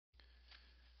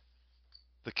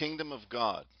The Kingdom of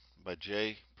God by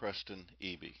J. Preston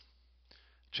Eby.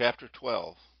 Chapter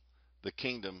 12. The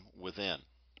Kingdom Within.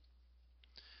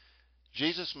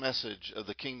 Jesus' message of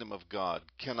the Kingdom of God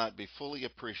cannot be fully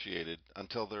appreciated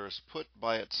until there is put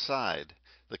by its side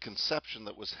the conception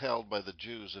that was held by the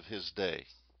Jews of his day.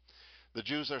 The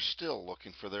Jews are still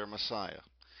looking for their Messiah.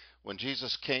 When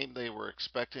Jesus came, they were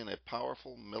expecting a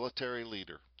powerful military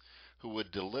leader who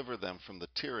would deliver them from the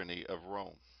tyranny of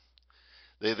Rome.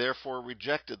 They therefore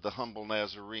rejected the humble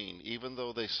Nazarene, even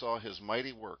though they saw his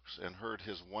mighty works and heard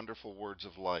his wonderful words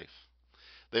of life.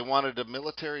 They wanted a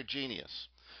military genius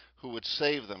who would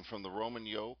save them from the Roman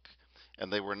yoke,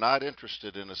 and they were not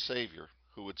interested in a Savior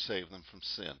who would save them from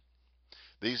sin.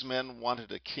 These men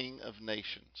wanted a king of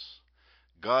nations.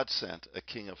 God sent a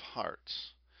king of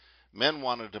hearts. Men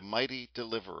wanted a mighty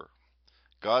deliverer.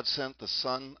 God sent the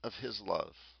Son of his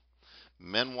love.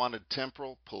 Men wanted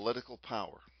temporal political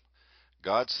power.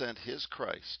 God sent his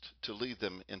Christ to lead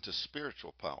them into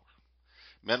spiritual power.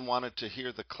 Men wanted to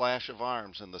hear the clash of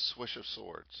arms and the swish of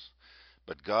swords,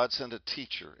 but God sent a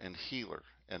teacher and healer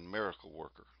and miracle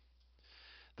worker.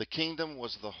 The kingdom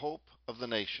was the hope of the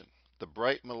nation, the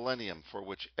bright millennium for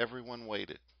which everyone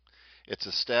waited. Its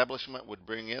establishment would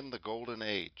bring in the golden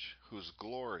age, whose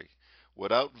glory would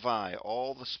outvie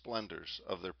all the splendors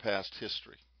of their past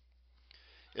history.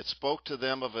 It spoke to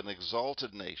them of an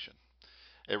exalted nation,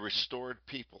 a restored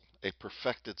people, a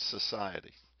perfected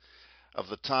society, of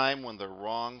the time when their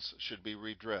wrongs should be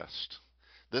redressed.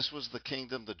 This was the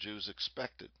kingdom the Jews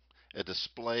expected, a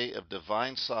display of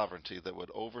divine sovereignty that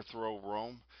would overthrow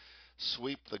Rome,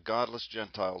 sweep the godless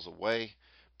Gentiles away,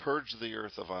 purge the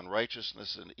earth of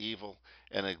unrighteousness and evil,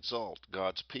 and exalt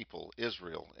God's people,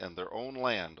 Israel, and their own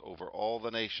land over all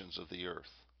the nations of the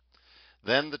earth.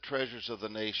 Then the treasures of the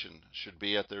nation should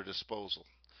be at their disposal.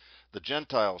 The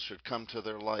Gentiles should come to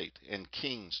their light, and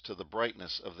kings to the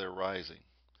brightness of their rising.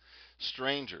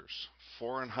 Strangers,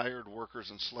 foreign hired workers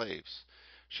and slaves,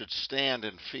 should stand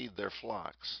and feed their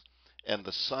flocks, and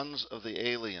the sons of the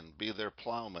alien be their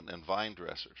plowmen and vine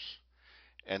dressers.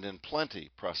 And in plenty,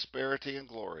 prosperity, and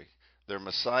glory, their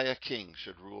Messiah King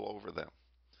should rule over them.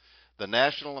 The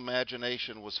national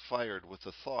imagination was fired with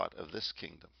the thought of this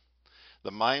kingdom.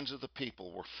 The minds of the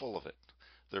people were full of it.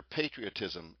 Their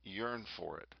patriotism yearned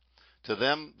for it. To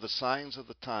them, the signs of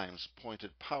the times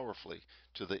pointed powerfully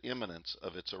to the imminence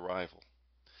of its arrival.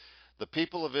 The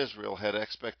people of Israel had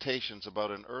expectations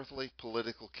about an earthly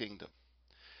political kingdom.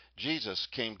 Jesus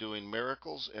came doing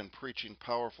miracles and preaching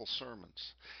powerful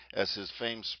sermons. As his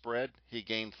fame spread, he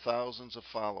gained thousands of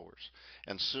followers,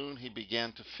 and soon he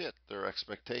began to fit their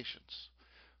expectations.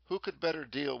 Who could better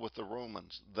deal with the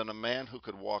Romans than a man who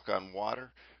could walk on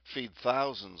water, feed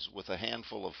thousands with a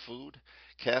handful of food,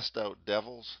 cast out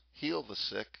devils, heal the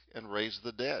sick, and raise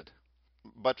the dead?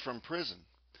 But from prison,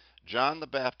 John the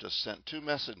Baptist sent two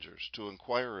messengers to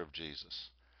inquire of Jesus,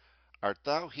 "Art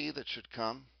thou he that should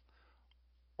come,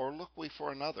 or look we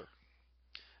for another?"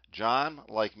 John,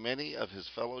 like many of his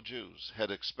fellow Jews,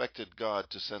 had expected God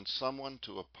to send someone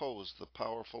to oppose the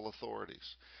powerful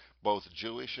authorities, both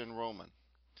Jewish and Roman.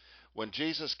 When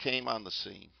Jesus came on the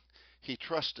scene, he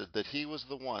trusted that he was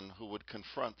the one who would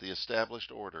confront the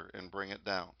established order and bring it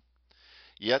down.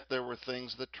 Yet there were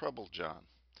things that troubled John.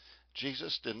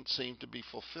 Jesus didn't seem to be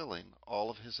fulfilling all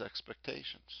of his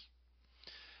expectations.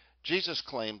 Jesus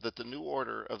claimed that the new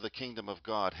order of the kingdom of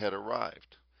God had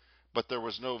arrived, but there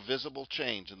was no visible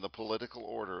change in the political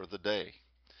order of the day.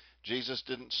 Jesus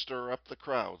didn't stir up the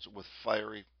crowds with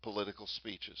fiery political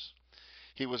speeches.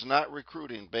 He was not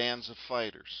recruiting bands of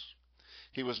fighters.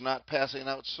 He was not passing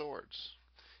out swords.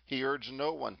 He urged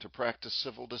no one to practice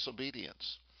civil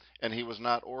disobedience, and he was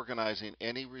not organizing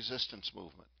any resistance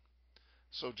movement.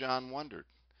 So John wondered,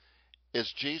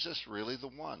 is Jesus really the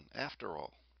one, after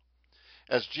all?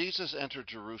 As Jesus entered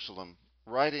Jerusalem,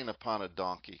 riding upon a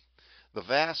donkey, the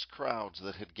vast crowds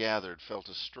that had gathered felt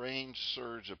a strange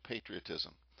surge of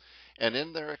patriotism, and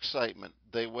in their excitement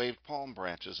they waved palm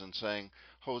branches and sang,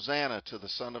 "Hosanna to the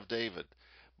Son of David!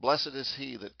 Blessed is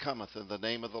he that cometh in the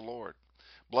name of the Lord!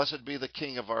 Blessed be the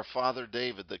King of our father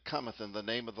David that cometh in the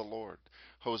name of the Lord!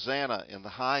 Hosanna in the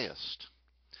highest!"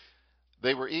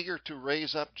 They were eager to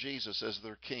raise up Jesus as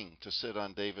their king to sit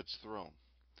on David's throne.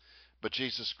 But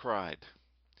Jesus cried.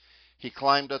 He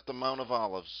climbed up the Mount of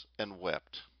Olives and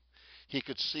wept. He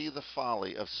could see the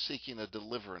folly of seeking a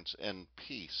deliverance and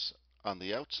peace on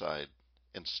the outside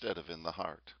instead of in the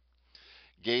heart.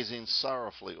 Gazing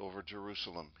sorrowfully over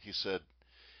Jerusalem, he said,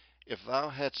 "If thou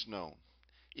hadst known,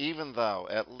 even thou,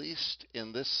 at least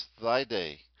in this thy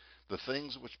day, the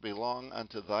things which belong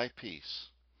unto thy peace,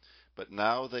 but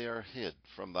now they are hid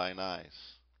from thine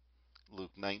eyes."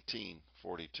 Luke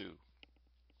 19:42.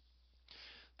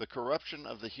 The corruption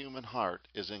of the human heart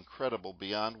is incredible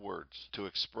beyond words to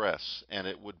express, and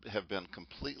it would have been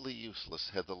completely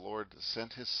useless had the Lord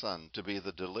sent his Son to be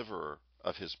the deliverer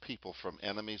of his people from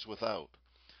enemies without,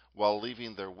 while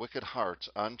leaving their wicked hearts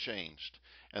unchanged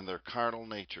and their carnal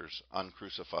natures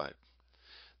uncrucified.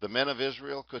 The men of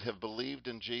Israel could have believed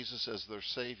in Jesus as their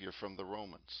Savior from the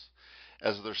Romans.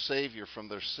 As their Savior from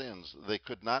their sins, they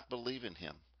could not believe in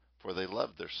him, for they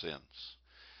loved their sins.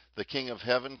 The King of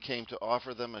Heaven came to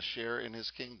offer them a share in his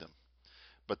kingdom,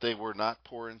 but they were not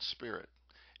poor in spirit,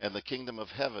 and the kingdom of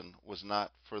heaven was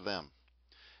not for them.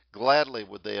 Gladly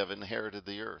would they have inherited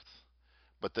the earth,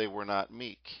 but they were not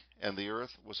meek, and the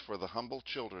earth was for the humble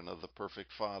children of the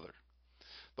perfect Father.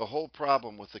 The whole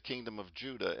problem with the kingdom of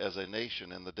Judah as a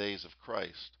nation in the days of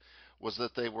Christ was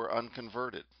that they were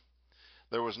unconverted.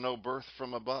 There was no birth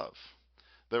from above.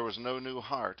 There was no new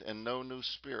heart and no new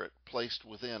spirit placed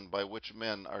within by which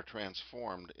men are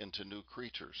transformed into new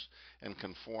creatures and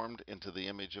conformed into the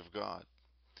image of God.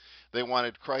 They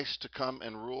wanted Christ to come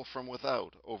and rule from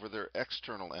without over their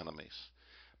external enemies,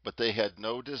 but they had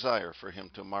no desire for him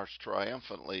to march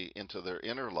triumphantly into their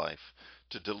inner life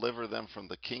to deliver them from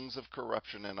the kings of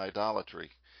corruption and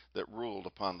idolatry that ruled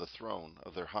upon the throne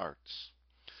of their hearts.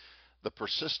 The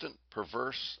persistent,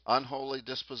 perverse, unholy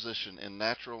disposition in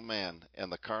natural man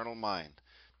and the carnal mind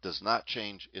does not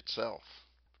change itself.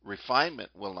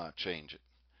 Refinement will not change it.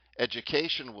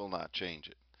 Education will not change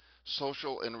it.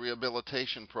 Social and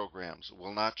rehabilitation programs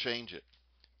will not change it.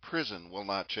 Prison will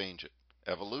not change it.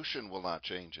 Evolution will not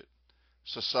change it.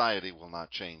 Society will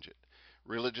not change it.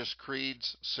 Religious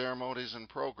creeds, ceremonies, and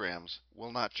programs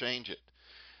will not change it.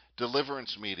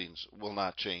 Deliverance meetings will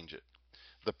not change it.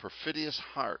 The perfidious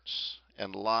hearts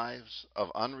and lives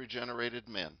of unregenerated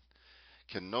men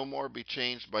can no more be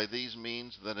changed by these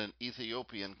means than an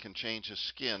Ethiopian can change his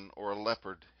skin or a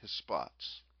leopard his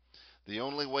spots. The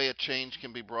only way a change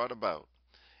can be brought about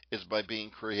is by being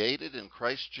created in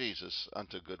Christ Jesus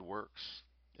unto good works.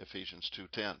 Ephesians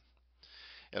 2:10.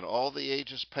 In all the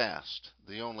ages past,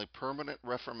 the only permanent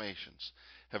reformations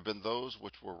have been those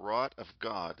which were wrought of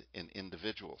God in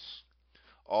individuals.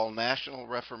 All national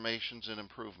reformations and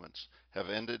improvements have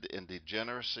ended in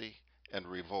degeneracy and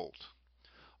revolt.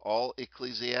 All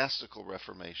ecclesiastical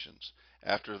reformations,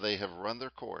 after they have run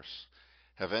their course,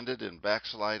 have ended in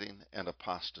backsliding and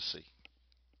apostasy.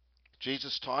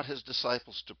 Jesus taught his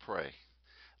disciples to pray,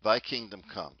 "Thy kingdom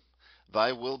come,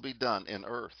 thy will be done in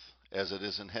earth as it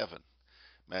is in heaven."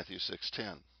 Matthew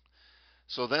 6:10.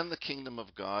 So then the kingdom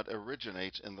of God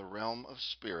originates in the realm of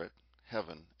spirit,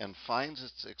 heaven, and finds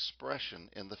its expression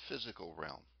in the physical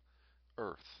realm,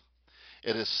 earth.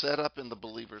 It is set up in the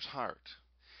believer's heart.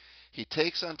 He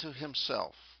takes unto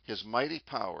himself his mighty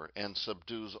power and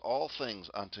subdues all things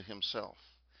unto himself.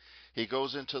 He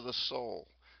goes into the soul,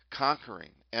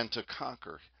 conquering and to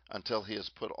conquer until he has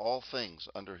put all things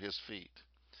under his feet.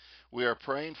 We are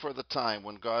praying for the time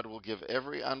when God will give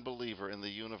every unbeliever in the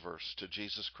universe to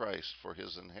Jesus Christ for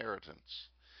his inheritance.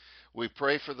 We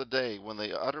pray for the day when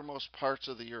the uttermost parts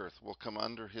of the earth will come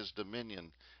under his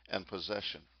dominion and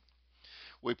possession.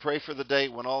 We pray for the day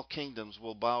when all kingdoms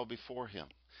will bow before him,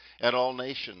 and all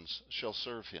nations shall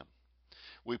serve him.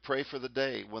 We pray for the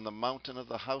day when the mountain of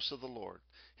the house of the Lord,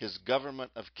 his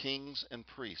government of kings and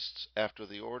priests after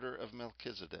the order of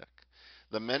Melchizedek,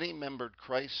 the many-membered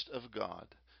Christ of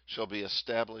God, shall be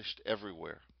established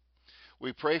everywhere.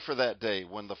 We pray for that day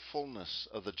when the fullness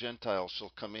of the Gentiles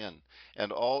shall come in,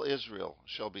 and all Israel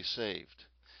shall be saved.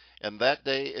 And that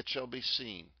day it shall be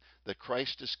seen that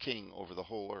Christ is king over the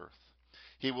whole earth.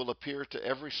 He will appear to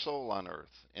every soul on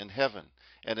earth, in heaven,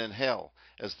 and in hell,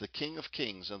 as the King of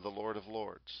kings and the Lord of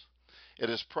lords. It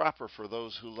is proper for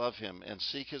those who love him and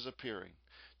seek his appearing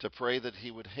to pray that he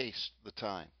would haste the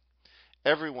time.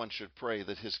 Everyone should pray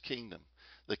that his kingdom,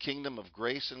 the kingdom of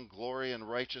grace and glory and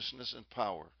righteousness and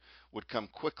power, would come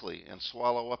quickly and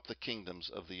swallow up the kingdoms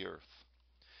of the earth.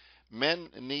 Men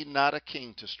need not a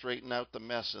king to straighten out the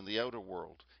mess in the outer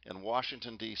world, in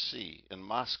Washington, D.C., in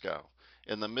Moscow,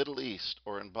 in the Middle East,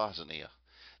 or in Bosnia.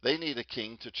 They need a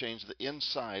king to change the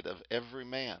inside of every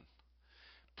man.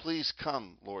 "Please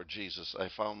come, Lord Jesus," I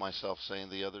found myself saying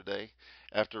the other day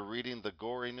after reading the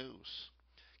gory news.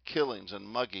 Killings and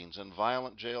muggings and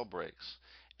violent jailbreaks,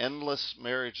 endless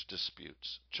marriage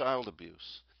disputes, child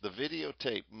abuse, the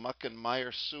videotape muck and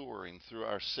mire sewering through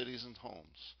our cities and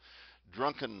homes,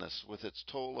 drunkenness with its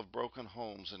toll of broken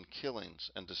homes and killings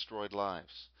and destroyed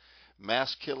lives,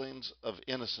 mass killings of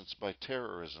innocents by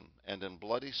terrorism and in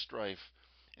bloody strife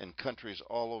in countries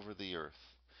all over the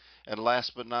earth. And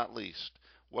last but not least,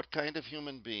 what kind of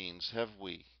human beings have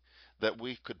we that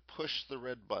we could push the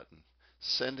red button,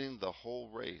 sending the whole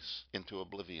race into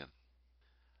oblivion.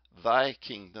 Thy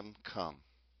kingdom come.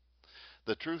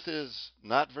 The truth is,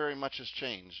 not very much has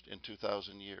changed in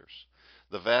 2,000 years.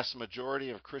 The vast majority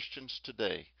of Christians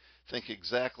today think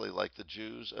exactly like the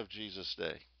Jews of Jesus'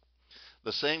 day.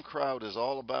 The same crowd is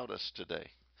all about us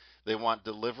today. They want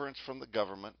deliverance from the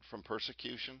government, from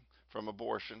persecution, from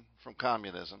abortion, from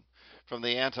communism, from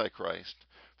the Antichrist,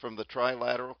 from the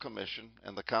Trilateral Commission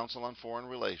and the Council on Foreign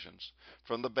Relations,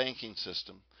 from the banking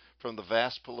system, from the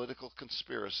vast political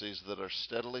conspiracies that are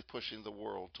steadily pushing the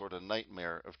world toward a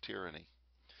nightmare of tyranny.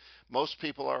 Most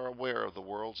people are aware of the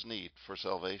world's need for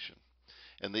salvation.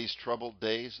 In these troubled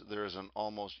days, there is an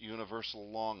almost universal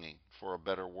longing for a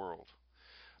better world.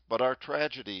 But our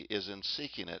tragedy is in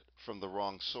seeking it from the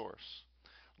wrong source.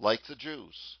 Like the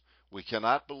Jews, we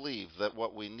cannot believe that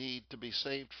what we need to be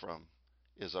saved from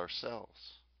is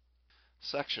ourselves.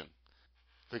 Section: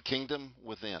 The Kingdom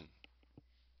Within.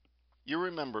 You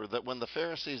remember that when the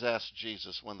Pharisees asked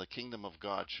Jesus when the kingdom of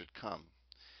God should come,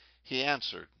 he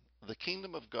answered, "The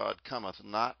kingdom of God cometh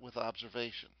not with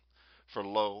observation, for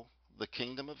lo, the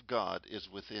kingdom of God is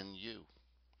within you."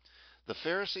 The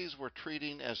Pharisees were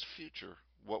treating as future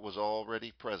what was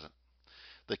already present.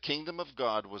 The kingdom of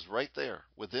God was right there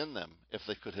within them if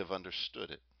they could have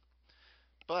understood it.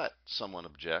 But, someone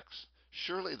objects,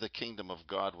 surely the kingdom of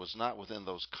God was not within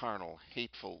those carnal,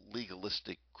 hateful,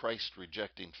 legalistic,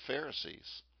 Christ-rejecting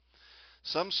Pharisees.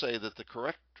 Some say that the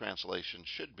correct translation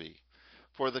should be,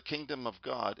 "For the kingdom of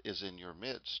God is in your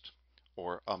midst,"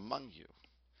 or among you,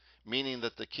 meaning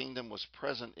that the kingdom was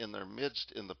present in their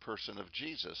midst in the person of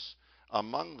Jesus,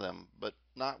 among them, but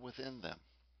not within them.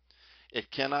 It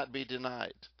cannot be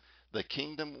denied. The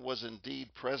kingdom was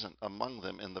indeed present among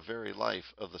them in the very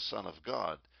life of the Son of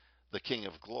God, the King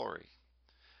of glory.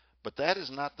 But that is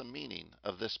not the meaning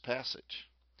of this passage.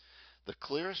 The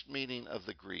clearest meaning of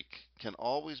the Greek can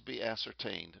always be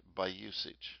ascertained by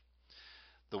usage.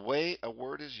 The way a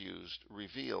word is used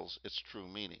reveals its true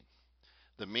meaning,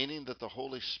 the meaning that the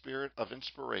Holy Spirit of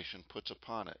inspiration puts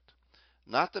upon it,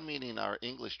 not the meaning our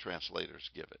English translators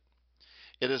give it.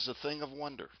 It is a thing of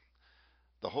wonder.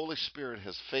 The Holy Spirit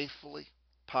has faithfully,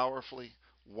 powerfully,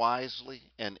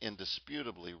 wisely, and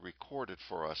indisputably recorded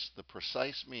for us the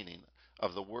precise meaning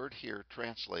of the word here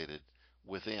translated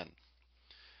within.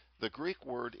 The Greek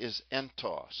word is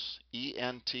entos,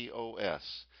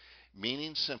 E-N-T-O-S,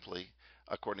 meaning simply,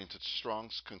 according to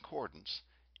Strong's Concordance,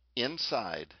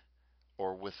 inside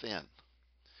or within.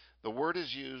 The word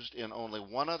is used in only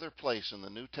one other place in the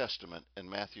New Testament, in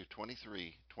Matthew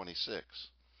 23:26.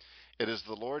 It is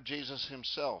the Lord Jesus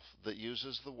himself that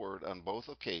uses the word on both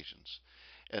occasions,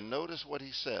 and notice what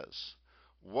he says: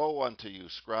 "Woe unto you,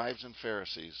 scribes and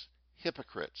Pharisees,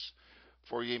 hypocrites!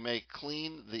 For ye make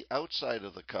clean the outside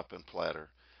of the cup and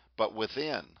platter, but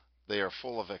within they are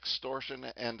full of extortion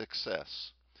and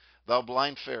excess. Thou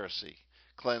blind Pharisee,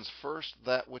 cleanse first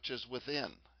that which is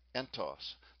within,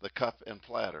 entos, the cup and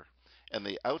platter, and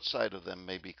the outside of them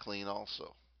may be clean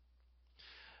also."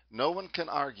 No one can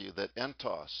argue that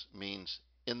entos means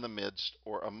in the midst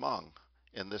or among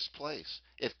in this place.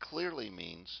 It clearly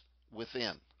means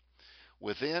within.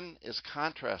 Within is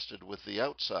contrasted with the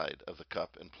outside of the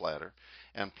cup and platter,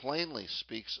 and plainly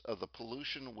speaks of the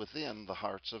pollution within the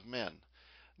hearts of men,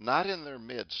 not in their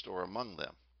midst or among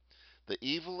them. The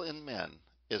evil in men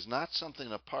is not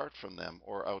something apart from them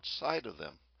or outside of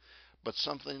them, but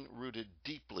something rooted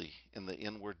deeply in the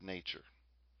inward nature.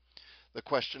 The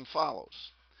question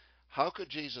follows: how could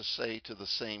Jesus say to the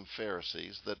same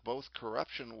Pharisees that both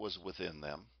corruption was within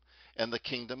them and the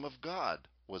kingdom of God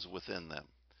was within them?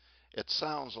 It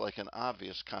sounds like an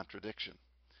obvious contradiction,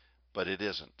 but it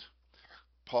isn't.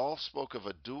 Paul spoke of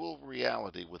a dual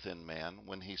reality within man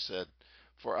when he said,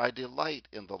 "For I delight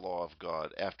in the law of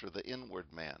God after the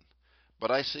inward man,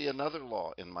 but I see another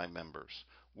law in my members,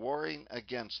 warring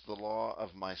against the law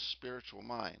of my spiritual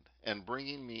mind, and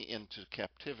bringing me into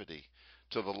captivity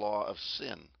to the law of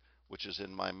sin which is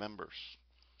in my members."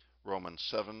 Romans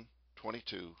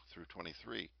 7:22 through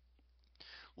 23.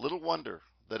 Little wonder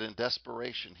that in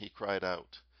desperation he cried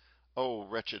out, "O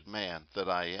wretched man that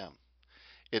I am!"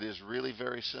 It is really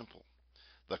very simple.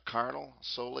 The carnal,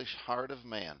 soulish heart of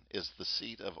man is the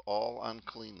seat of all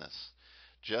uncleanness,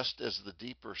 just as the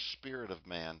deeper spirit of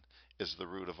man is the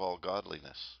root of all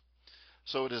godliness.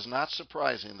 So it is not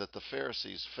surprising that the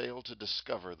Pharisees failed to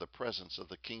discover the presence of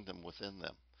the kingdom within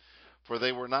them, for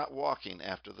they were not walking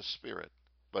after the Spirit,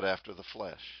 but after the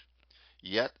flesh.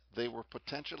 Yet they were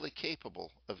potentially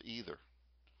capable of either.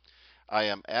 I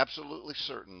am absolutely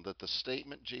certain that the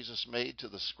statement Jesus made to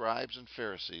the scribes and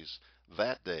Pharisees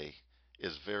that day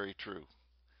is very true.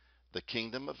 The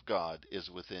kingdom of God is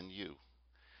within you.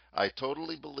 I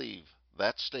totally believe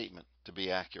that statement to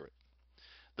be accurate.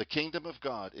 The kingdom of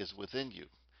God is within you.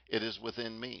 It is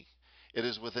within me. It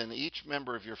is within each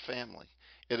member of your family.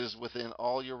 It is within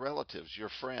all your relatives, your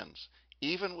friends,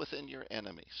 even within your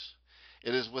enemies.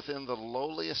 It is within the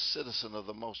lowliest citizen of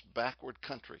the most backward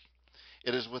country.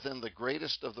 It is within the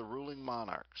greatest of the ruling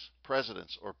monarchs,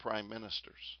 presidents, or prime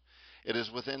ministers. It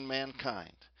is within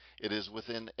mankind. It is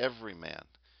within every man,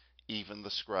 even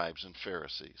the scribes and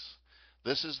Pharisees.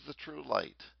 This is the true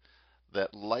light,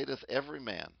 that lighteth every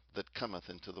man that cometh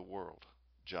into the world.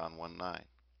 John 1:9.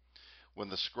 When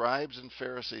the scribes and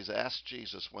Pharisees asked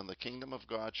Jesus when the kingdom of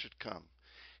God should come,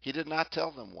 he did not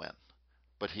tell them when,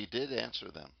 but he did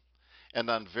answer them. And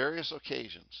on various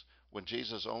occasions, when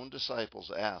Jesus' own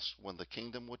disciples asked when the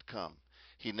kingdom would come,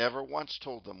 he never once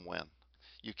told them when.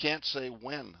 You can't say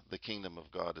when the kingdom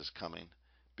of God is coming,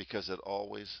 because it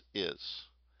always is.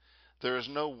 There is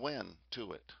no when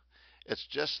to it. It's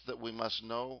just that we must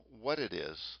know what it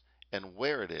is and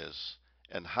where it is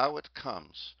and how it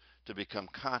comes to become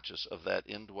conscious of that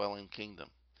indwelling kingdom.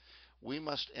 We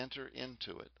must enter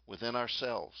into it within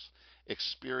ourselves,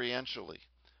 experientially,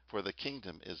 for the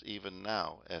kingdom is even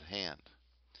now at hand.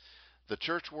 The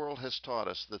church world has taught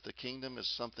us that the kingdom is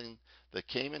something that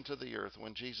came into the earth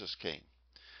when Jesus came.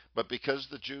 But because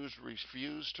the Jews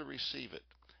refused to receive it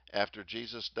after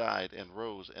Jesus died and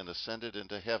rose and ascended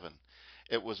into heaven,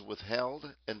 it was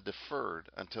withheld and deferred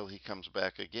until he comes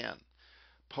back again,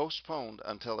 postponed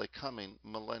until a coming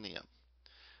millennium.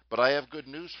 But I have good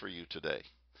news for you today.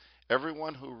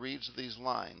 Everyone who reads these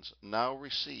lines now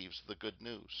receives the good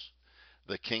news.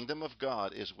 The kingdom of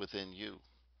God is within you.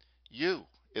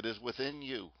 It is within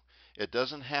you. It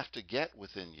doesn't have to get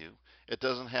within you. It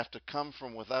doesn't have to come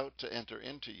from without to enter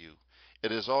into you.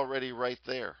 It is already right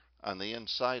there on the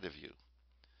inside of you.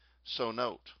 So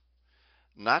note,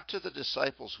 not to the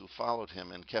disciples who followed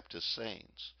him and kept his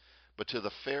sayings, but to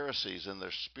the Pharisees in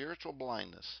their spiritual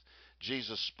blindness,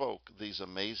 Jesus spoke these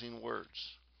amazing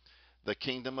words. The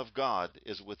kingdom of God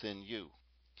is within you.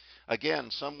 Again,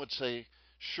 some would say,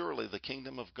 surely the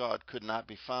kingdom of God could not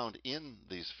be found in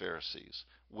these Pharisees,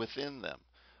 within them,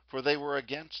 for they were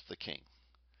against the king.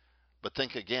 But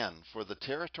think again, for the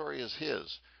territory is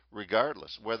his,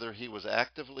 regardless whether he was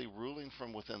actively ruling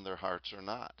from within their hearts or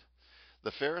not.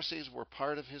 The Pharisees were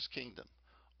part of his kingdom,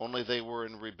 only they were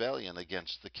in rebellion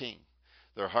against the king.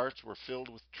 Their hearts were filled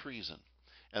with treason,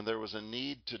 and there was a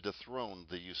need to dethrone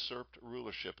the usurped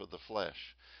rulership of the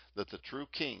flesh, that the true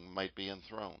king might be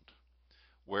enthroned.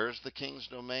 Where is the king's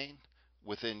domain?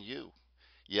 Within you.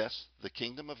 Yes, the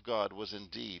kingdom of God was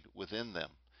indeed within them,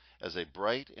 as a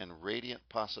bright and radiant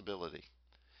possibility.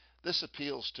 This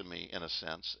appeals to me, in a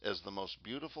sense, as the most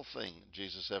beautiful thing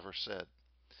Jesus ever said.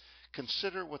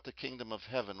 Consider what the kingdom of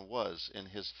heaven was in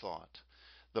his thought,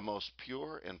 the most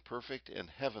pure and perfect and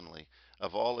heavenly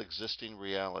of all existing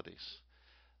realities.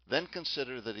 Then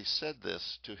consider that he said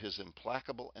this to his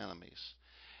implacable enemies,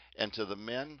 and to the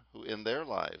men who in their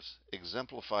lives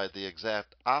exemplified the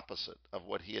exact opposite of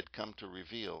what he had come to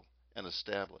reveal and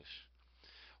establish.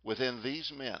 Within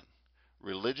these men,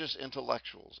 religious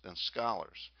intellectuals and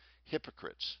scholars,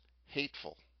 hypocrites,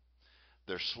 hateful,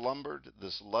 there slumbered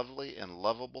this lovely and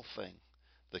lovable thing,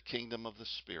 the kingdom of the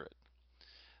Spirit.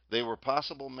 They were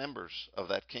possible members of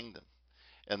that kingdom,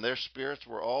 and their spirits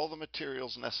were all the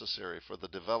materials necessary for the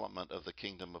development of the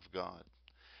kingdom of God.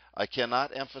 I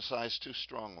cannot emphasize too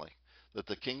strongly that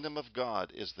the kingdom of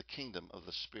God is the kingdom of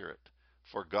the Spirit,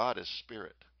 for God is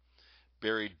Spirit.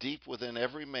 Buried deep within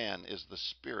every man is the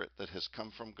Spirit that has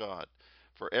come from God,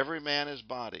 for every man is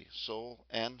body, soul,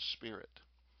 and spirit.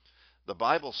 The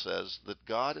Bible says that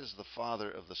God is the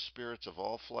Father of the spirits of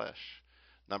all flesh,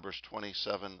 Numbers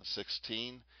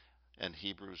 27:16 and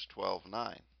Hebrews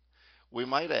 12:9. We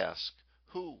might ask,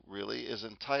 who really is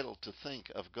entitled to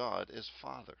think of God as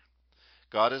Father?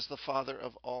 God is the Father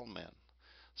of all men.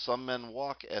 Some men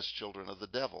walk as children of the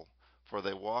devil, for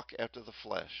they walk after the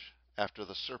flesh, after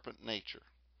the serpent nature.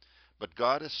 But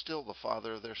God is still the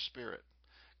Father of their spirit.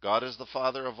 God is the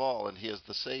Father of all, and he is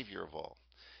the Savior of all.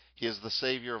 He is the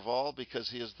Savior of all because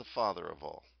he is the Father of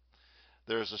all.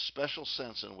 There is a special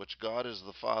sense in which God is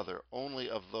the Father only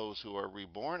of those who are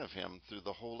reborn of him through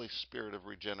the Holy Spirit of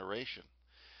regeneration.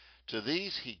 To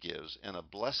these he gives, in a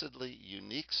blessedly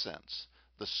unique sense,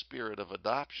 the spirit of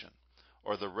adoption,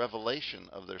 or the revelation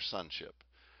of their sonship,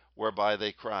 whereby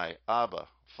they cry, Abba,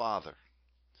 Father.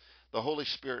 The Holy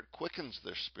Spirit quickens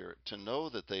their spirit to know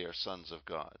that they are sons of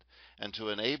God, and to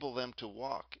enable them to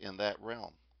walk in that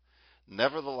realm.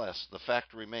 Nevertheless, the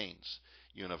fact remains,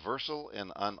 universal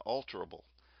and unalterable,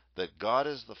 that God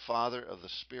is the Father of the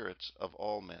spirits of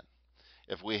all men.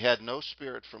 If we had no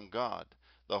Spirit from God,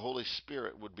 the Holy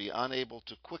Spirit would be unable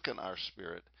to quicken our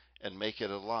spirit and make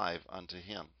it alive unto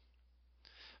Him.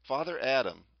 Father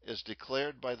Adam is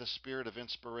declared by the Spirit of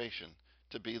inspiration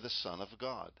to be the Son of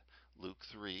God. Luke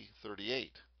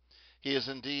 3:38. He is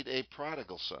indeed a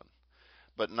prodigal son,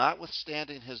 but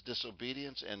notwithstanding his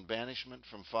disobedience and banishment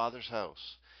from Father's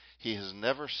house, he has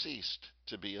never ceased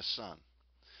to be a son.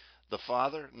 The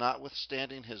Father,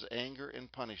 notwithstanding his anger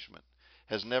and punishment,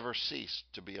 has never ceased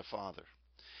to be a Father.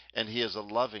 And he is a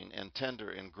loving and tender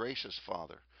and gracious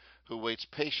Father who waits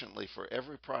patiently for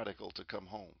every prodigal to come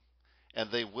home. And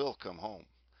they will come home.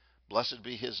 Blessed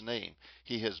be his name.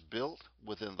 He has built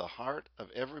within the heart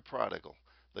of every prodigal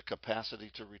the capacity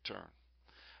to return.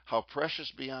 How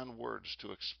precious beyond words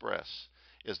to express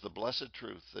is the blessed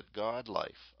truth that God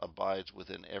life abides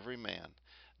within every man,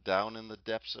 down in the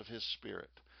depths of his spirit,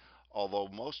 although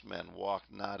most men walk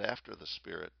not after the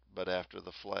Spirit, but after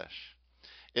the flesh.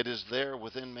 It is there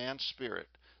within man's spirit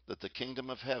that the kingdom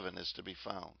of heaven is to be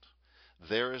found.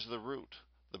 There is the root,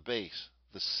 the base,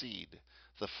 the seed,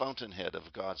 the fountainhead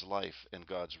of God's life and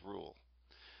God's rule.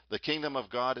 The kingdom of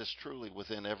God is truly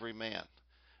within every man,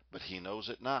 but he knows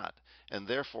it not, and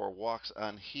therefore walks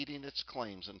on heeding its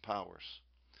claims and powers.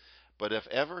 But if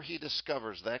ever he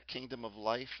discovers that kingdom of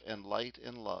life and light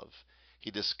and love,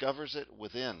 he discovers it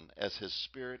within as his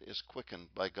spirit is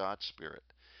quickened by God's Spirit,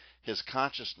 his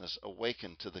consciousness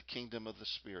awakened to the kingdom of the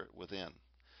Spirit within.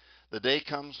 The day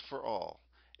comes for all,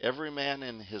 every man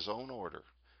in his own order,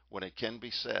 when it can be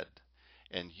said,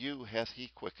 "And you hath he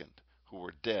quickened, who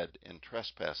were dead in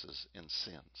trespasses and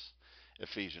sins."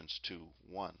 Ephesians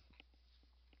 2:1.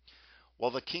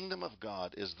 While the kingdom of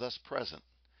God is thus present,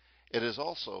 it is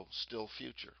also still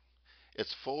future.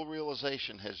 Its full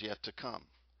realization has yet to come.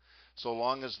 So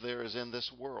long as there is in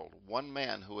this world one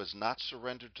man who has not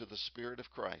surrendered to the Spirit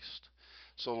of Christ,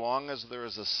 so long as there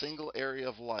is a single area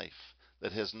of life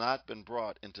that has not been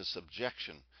brought into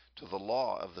subjection to the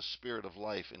law of the Spirit of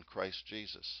life in Christ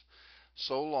Jesus,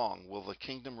 so long will the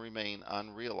kingdom remain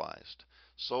unrealized.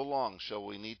 So long shall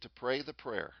we need to pray the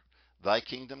prayer, "Thy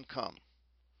kingdom come."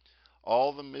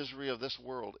 All the misery of this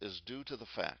world is due to the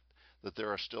fact that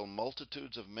there are still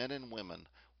multitudes of men and women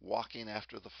walking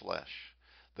after the flesh.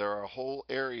 There are whole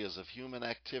areas of human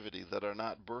activity that are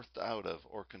not birthed out of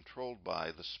or controlled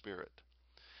by the Spirit.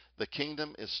 The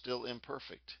kingdom is still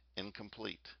imperfect,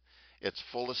 incomplete. Its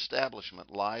full establishment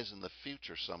lies in the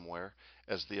future somewhere,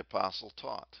 as the apostle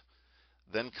taught.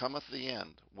 Then cometh the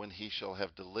end, when he shall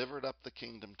have delivered up the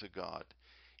kingdom to God,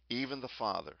 even the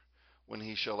Father, when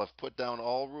he shall have put down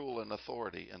all rule and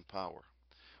authority and power.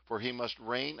 For he must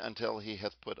reign until he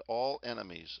hath put all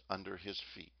enemies under his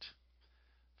feet.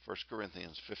 1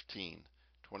 Corinthians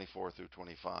 15:24 through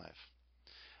 25.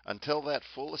 Until that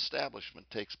full establishment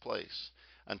takes place,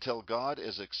 until God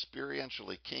is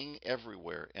experientially king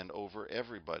everywhere and over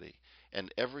everybody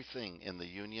and everything in the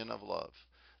union of love,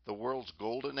 the world's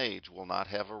golden age will not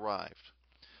have arrived.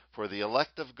 For the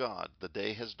elect of God, the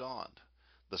day has dawned.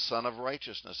 The Son of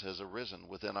Righteousness has arisen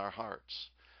within our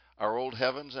hearts. Our old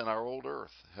heavens and our old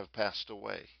earth have passed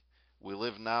away. We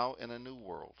live now in a new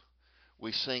world.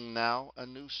 We sing now a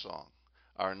new song.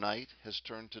 Our night has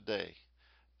turned to day.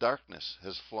 Darkness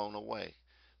has flown away.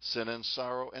 Sin and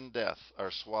sorrow and death are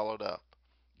swallowed up.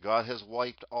 God has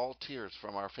wiped all tears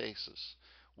from our faces.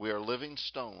 We are living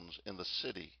stones in the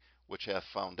city which hath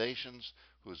foundations,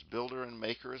 whose builder and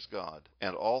maker is God,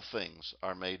 and all things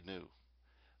are made new.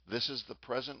 This is the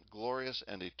present glorious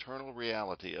and eternal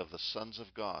reality of the sons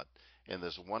of God in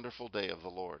this wonderful day of the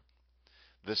Lord.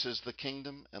 This is the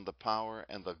kingdom and the power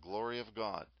and the glory of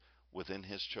God within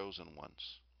his chosen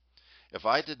ones. If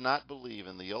I did not believe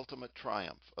in the ultimate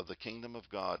triumph of the kingdom of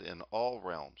God in all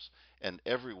realms and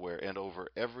everywhere and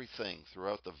over everything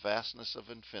throughout the vastness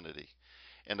of infinity,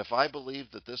 and if I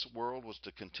believed that this world was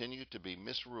to continue to be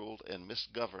misruled and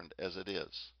misgoverned as it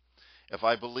is, if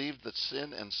I believed that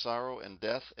sin and sorrow and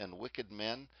death and wicked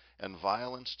men and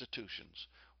vile institutions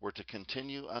were to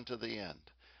continue unto the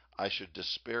end, I should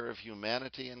despair of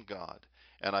humanity and God,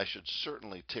 and I should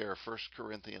certainly tear 1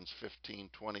 Corinthians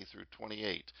 15:20 through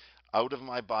 28 out of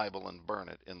my Bible and burn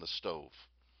it in the stove.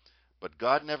 But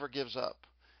God never gives up.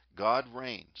 God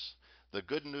reigns. The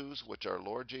good news which our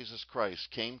Lord Jesus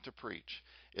Christ came to preach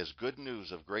is good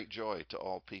news of great joy to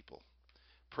all people.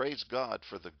 Praise God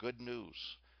for the good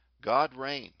news. God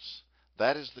reigns.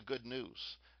 That is the good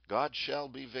news. God shall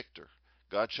be victor.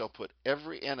 God shall put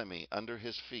every enemy under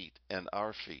his feet and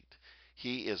our feet.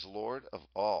 He is Lord of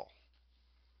all.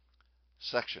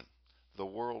 Section: The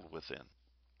World Within.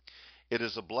 It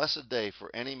is a blessed day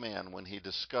for any man when he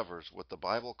discovers what the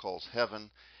Bible calls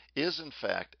heaven is in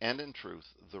fact and in truth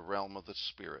the realm of the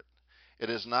Spirit. It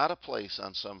is not a place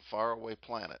on some faraway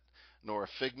planet, nor a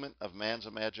figment of man's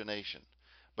imagination,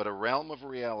 but a realm of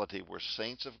reality where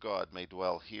saints of God may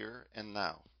dwell here and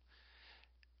now.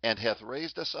 And hath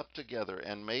raised us up together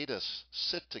and made us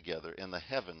sit together in the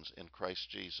heavens in Christ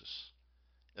Jesus.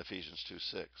 Ephesians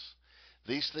 2:6.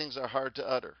 These things are hard to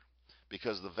utter,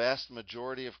 because the vast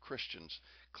majority of Christians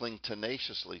cling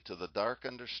tenaciously to the dark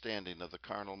understanding of the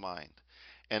carnal mind,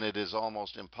 and it is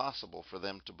almost impossible for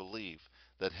them to believe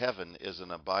that heaven is an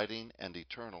abiding and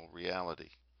eternal reality.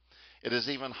 It is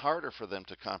even harder for them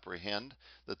to comprehend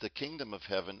that the kingdom of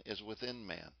heaven is within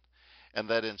man, and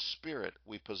that in spirit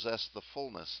we possess the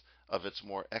fullness of its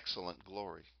more excellent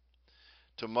glory.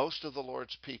 To most of the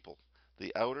Lord's people,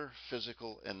 the outer,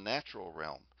 physical, and natural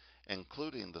realm,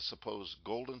 including the supposed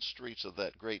golden streets of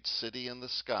that great city in the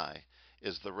sky,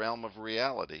 is the realm of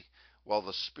reality, while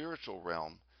the spiritual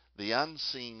realm, the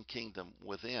unseen kingdom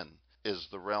within, is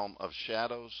the realm of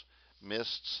shadows,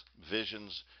 mists,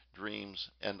 visions, dreams,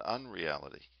 and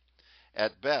unreality.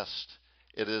 At best,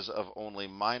 it is of only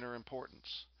minor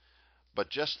importance. But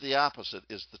just the opposite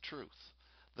is the truth.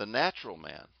 The natural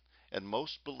man, and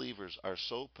most believers are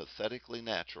so pathetically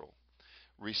natural,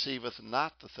 receiveth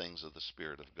not the things of the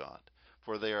Spirit of God,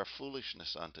 for they are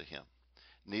foolishness unto him.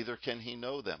 Neither can he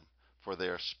know them, for they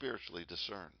are spiritually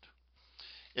discerned.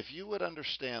 If you would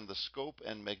understand the scope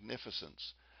and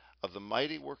magnificence of the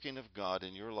mighty working of God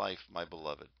in your life, my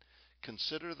beloved,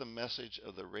 consider the message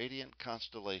of the radiant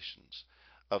constellations,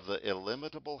 of the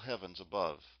illimitable heavens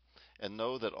above, and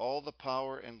know that all the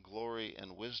power and glory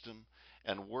and wisdom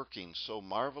and working so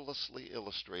marvelously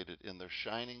illustrated in their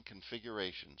shining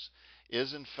configurations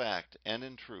is in fact and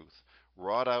in truth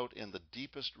wrought out in the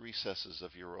deepest recesses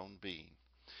of your own being.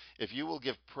 If you will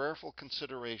give prayerful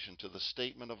consideration to the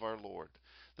statement of our Lord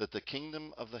that the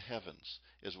kingdom of the heavens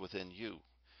is within you,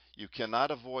 you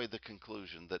cannot avoid the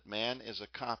conclusion that man is a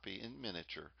copy in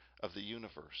miniature of the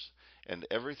universe, and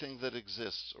everything that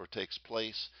exists or takes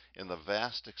place in the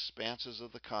vast expanses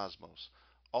of the cosmos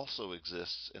also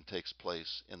exists and takes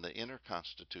place in the inner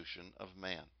constitution of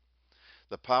man.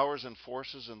 The powers and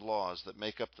forces and laws that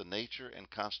make up the nature and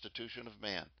constitution of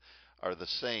man are the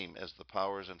same as the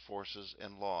powers and forces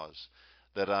and laws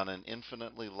that on an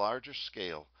infinitely larger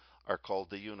scale are called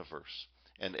the universe,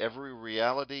 and every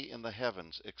reality in the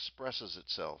heavens expresses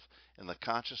itself in the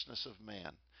consciousness of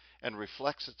man and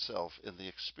reflects itself in the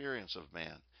experience of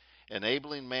man,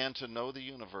 enabling man to know the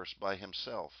universe by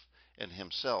himself and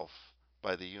himself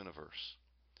by the universe.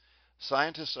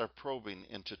 Scientists are probing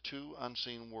into two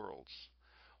unseen worlds.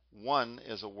 One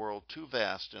is a world too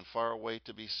vast and far away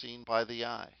to be seen by the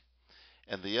eye,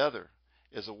 and the other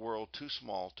is a world too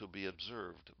small to be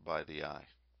observed by the eye.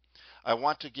 I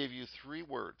want to give you three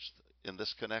words in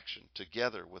this connection,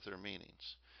 together with their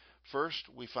meanings. First,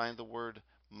 we find the word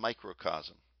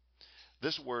microcosm.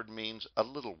 This word means a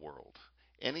little world,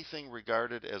 anything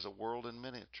regarded as a world in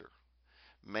miniature.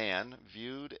 Man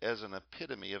viewed as an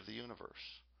epitome of the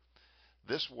universe.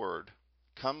 This word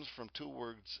comes from two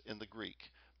words in the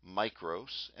Greek,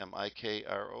 mikros,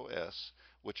 M-I-K-R-O-S,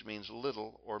 which means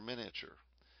little or miniature.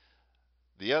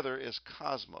 The other is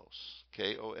cosmos,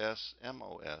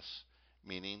 K-O-S-M-O-S,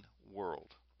 meaning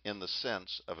world, in the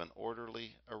sense of an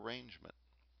orderly arrangement.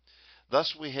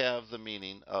 Thus we have the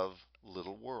meaning of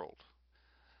little world.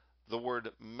 The word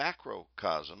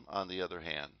macrocosm, on the other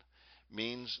hand,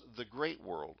 means the great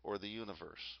world or the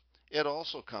universe. It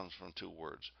also comes from two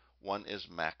words. One is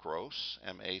macros,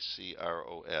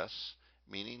 M-A-C-R-O-S,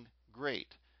 meaning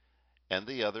great, and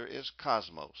the other is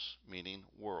cosmos, meaning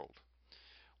world.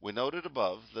 We noted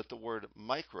above that the word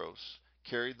micros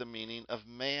carried the meaning of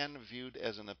man viewed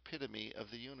as an epitome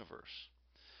of the universe.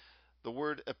 The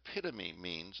word epitome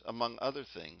means, among other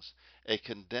things, a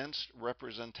condensed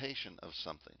representation of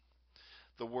something.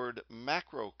 The word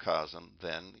macrocosm,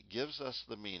 then, gives us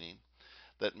the meaning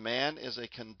that man is a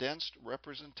condensed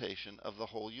representation of the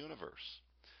whole universe.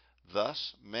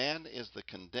 Thus, man is the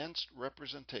condensed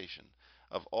representation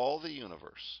of all the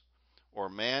universe, or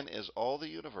man is all the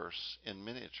universe in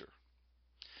miniature.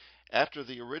 After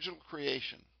the original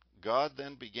creation, God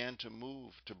then began to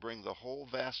move to bring the whole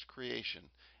vast creation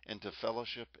into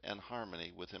fellowship and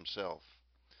harmony with himself.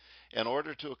 In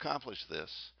order to accomplish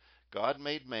this, God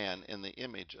made man in the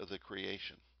image of the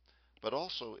creation, but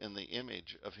also in the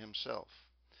image of himself.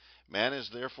 Man is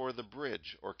therefore the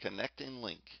bridge or connecting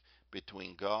link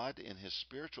between God in his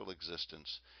spiritual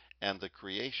existence and the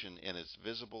creation in its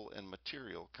visible and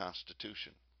material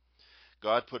constitution.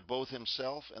 God put both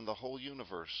himself and the whole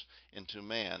universe into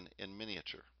man in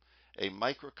miniature, a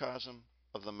microcosm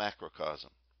of the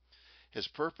macrocosm. His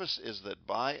purpose is that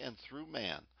by and through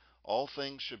man all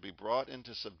things should be brought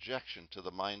into subjection to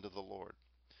the mind of the Lord.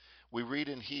 We read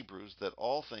in Hebrews that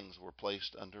all things were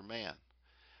placed under man,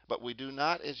 but we do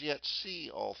not as yet see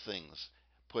all things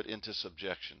put into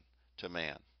subjection to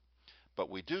man. But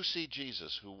we do see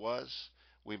Jesus, who was,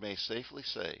 we may safely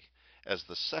say, as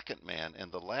the second man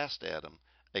and the last Adam,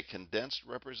 a condensed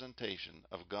representation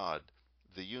of God,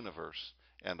 the universe,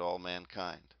 and all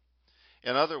mankind.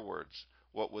 In other words,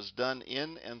 what was done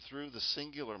in and through the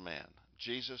singular man,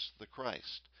 Jesus the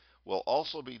Christ, will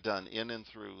also be done in and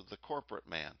through the corporate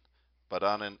man, but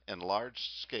on an enlarged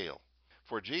scale.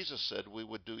 For Jesus said we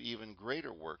would do even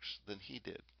greater works than he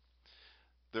did.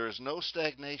 There is no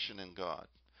stagnation in God,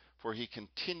 for he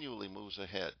continually moves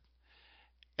ahead.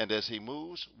 And as he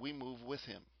moves, we move with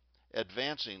him,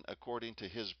 advancing according to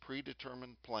his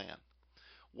predetermined plan.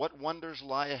 What wonders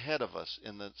lie ahead of us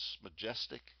in this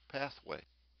majestic pathway?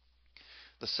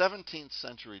 The 17th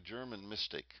century German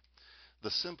mystic, the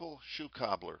simple shoe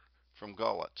cobbler from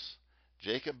Görlitz,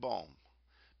 Jacob Bohm,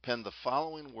 penned the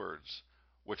following words,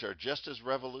 which are just as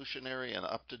revolutionary and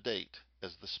up to date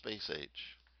as the space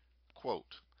age.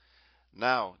 Quote,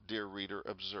 "Now, dear reader,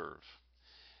 observe.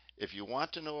 If you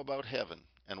want to know about heaven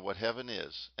and what heaven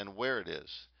is and where it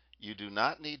is, you do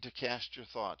not need to cast your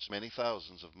thoughts many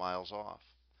thousands of miles off.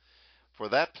 For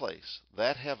that place,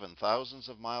 that heaven thousands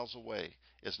of miles away,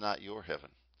 is not your heaven.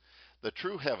 The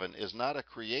true heaven is not a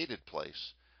created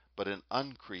place, but an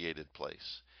uncreated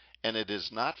place. And it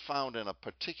is not found in a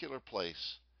particular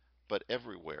place, but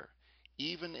everywhere,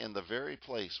 even in the very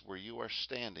place where you are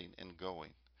standing and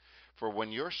going. For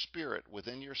when your spirit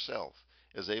within yourself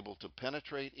is able to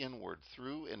penetrate inward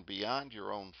through and beyond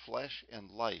your own flesh and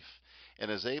life,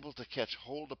 and is able to catch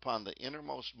hold upon the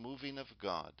innermost moving of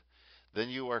God, then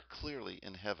you are clearly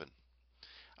in heaven.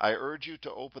 I urge you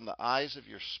to open the eyes of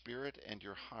your spirit and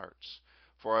your hearts,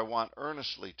 for I want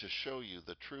earnestly to show you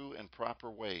the true and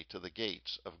proper way to the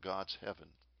gates of God's heaven.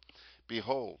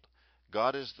 Behold,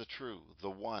 God is the true, the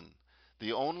one,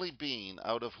 the only being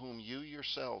out of whom you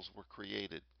yourselves were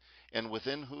created, and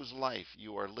within whose life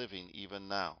you are living even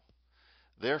now.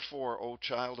 Therefore, O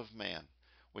child of man,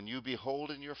 when you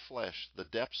behold in your flesh the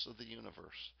depths of the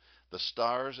universe, the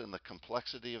stars and the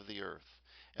complexity of the earth,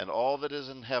 and all that is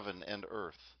in heaven and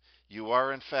earth, you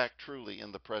are in fact truly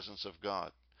in the presence of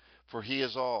God. For he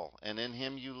is all, and in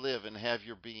him you live and have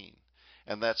your being.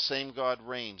 And that same God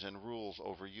reigns and rules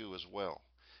over you as well,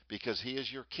 because he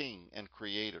is your king and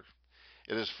creator.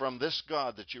 It is from this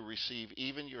God that you receive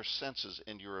even your senses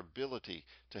and your ability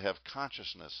to have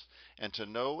consciousness and to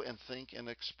know and think and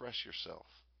express yourself.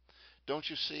 Don't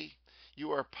you see?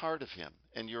 You are part of him,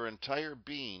 and your entire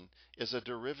being is a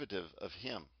derivative of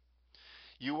him.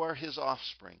 You are his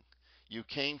offspring. You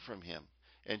came from him,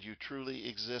 and you truly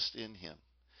exist in him.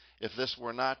 If this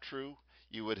were not true,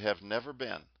 you would have never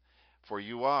been, for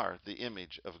you are the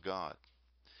image of God.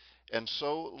 And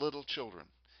so, little children,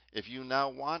 if you now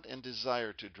want and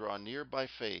desire to draw near by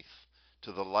faith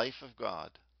to the life of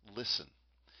God, listen.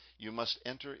 You must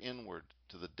enter inward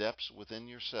to the depths within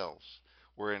yourselves,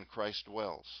 wherein Christ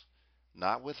dwells,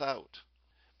 not without.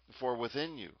 For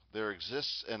within you there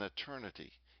exists an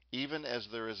eternity, even as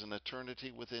there is an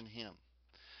eternity within him.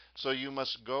 So you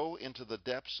must go into the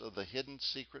depths of the hidden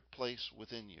secret place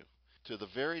within you, to the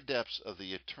very depths of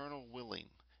the eternal willing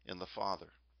in the Father.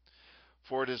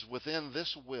 For it is within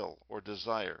this will or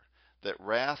desire that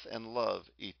wrath and love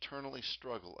eternally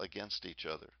struggle against each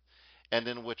other, and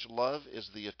in which love is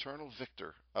the eternal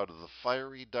victor out of the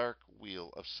fiery dark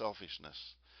wheel of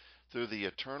selfishness, through the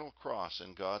eternal cross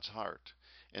in God's heart,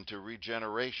 into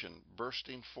regeneration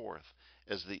bursting forth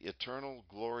as the eternal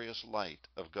glorious light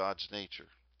of God's nature.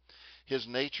 His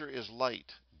nature is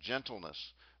light,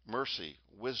 gentleness, mercy,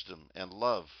 wisdom, and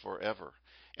love forever,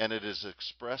 and it is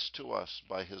expressed to us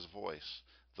by his voice,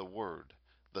 the Word,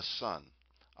 the Son,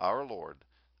 our Lord,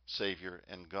 Savior,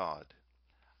 and God.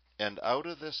 And out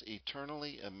of this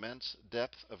eternally immense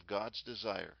depth of God's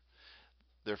desire,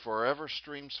 there forever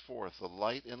streams forth the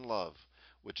light and love,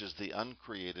 which is the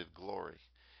uncreated glory.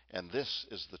 And this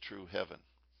is the true heaven.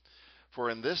 For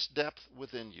in this depth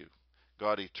within you,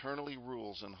 God eternally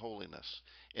rules in holiness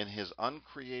in his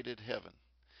uncreated heaven,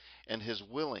 and his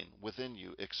willing within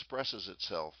you expresses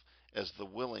itself as the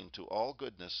willing to all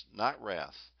goodness, not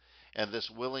wrath, and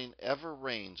this willing ever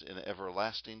reigns in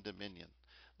everlasting dominion,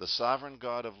 the sovereign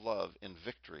God of love in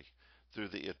victory through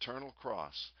the eternal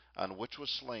cross on which was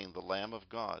slain the Lamb of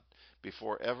God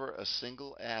before ever a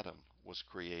single atom was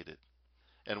created.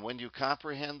 And when you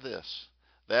comprehend this,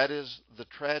 that is the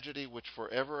tragedy which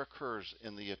forever occurs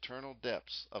in the eternal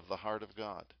depths of the heart of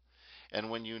God. And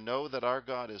when you know that our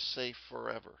God is safe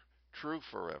forever, true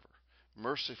forever,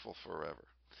 merciful forever,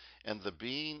 and the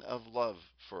being of love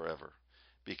forever,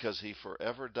 because he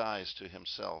forever dies to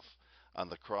himself on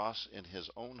the cross in his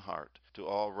own heart to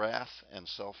all wrath and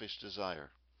selfish desire.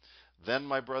 Then,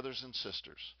 my brothers and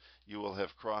sisters, you will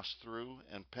have crossed through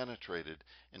and penetrated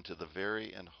into the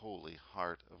very and holy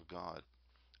heart of God.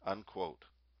 Unquote.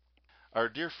 Our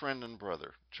dear friend and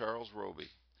brother, Charles Roby,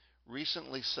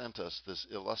 recently sent us this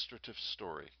illustrative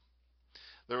story.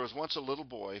 There was once a little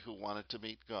boy who wanted to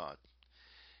meet God.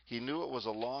 He knew it was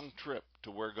a long trip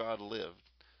to where God lived,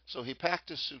 so he packed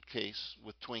his suitcase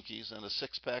with Twinkies and a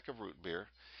six-pack of root beer,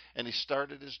 and he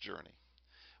started his journey.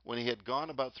 When he had gone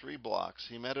about 3 blocks,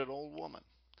 he met an old woman.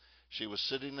 She was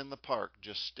sitting in the park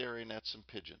just staring at some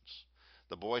pigeons.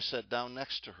 The boy sat down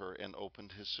next to her and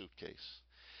opened his suitcase.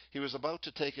 He was about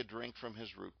to take a drink from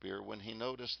his root beer when he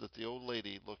noticed that the old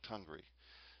lady looked hungry,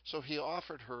 so he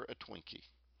offered her a Twinkie.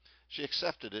 She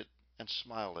accepted it and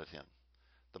smiled at him.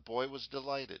 The boy was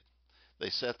delighted. They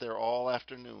sat there all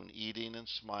afternoon eating and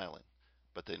smiling,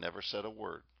 but they never said a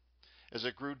word. As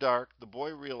it grew dark, the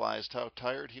boy realized how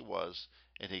tired he was,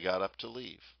 and he got up to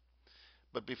leave.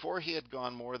 But before he had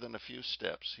gone more than a few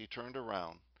steps, he turned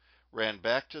around, ran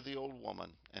back to the old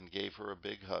woman, and gave her a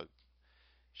big hug.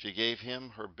 She gave him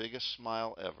her biggest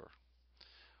smile ever.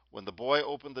 When the boy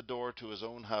opened the door to his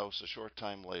own house a short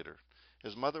time later,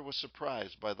 his mother was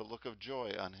surprised by the look of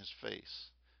joy on his face.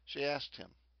 She asked him,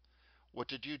 "What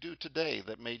did you do today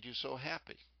that made you so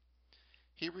happy?"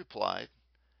 He replied,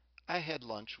 "I had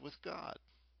lunch with God."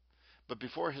 But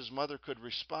before his mother could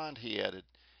respond, he added,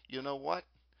 "You know what?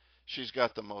 She's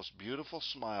got the most beautiful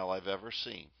smile I've ever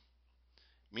seen."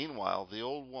 Meanwhile, the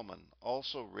old woman,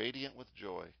 also radiant with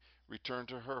joy, returned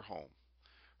to her home.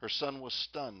 Her son was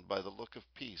stunned by the look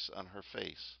of peace on her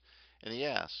face, and he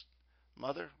asked,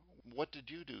 "Mother, what did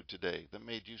you do today that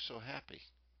made you so happy?"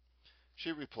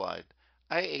 She replied,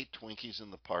 "I ate Twinkies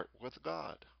in the park with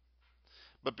God."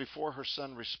 But before her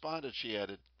son responded, she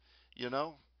added, "You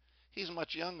know, he's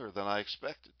much younger than I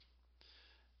expected."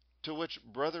 To which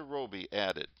Brother Roby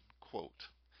added, quote,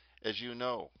 "As you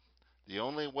know, the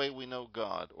only way we know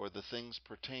God or the things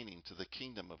pertaining to the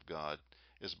kingdom of God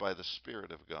is by the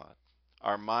Spirit of God.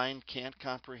 Our mind can't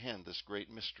comprehend this great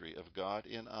mystery of God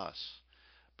in us,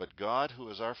 but God, who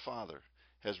is our Father,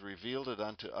 has revealed it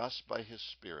unto us by his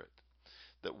Spirit,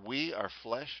 that we are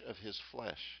flesh of his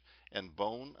flesh and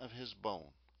bone of his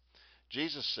bone.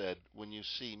 Jesus said, 'When you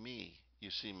see me,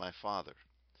 you see my Father.'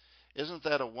 Isn't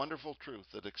that a wonderful truth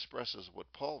that expresses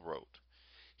what Paul wrote?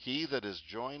 He that is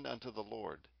joined unto the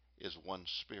Lord is one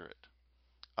spirit."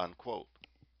 Unquote.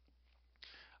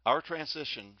 Our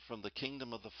transition from the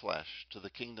kingdom of the flesh to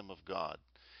the kingdom of God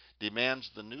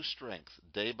demands the new strength,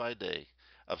 day by day,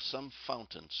 of some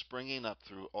fountain springing up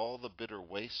through all the bitter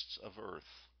wastes of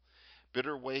earth.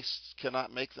 Bitter wastes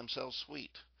cannot make themselves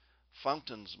sweet.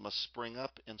 Fountains must spring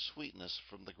up in sweetness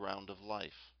from the ground of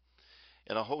life.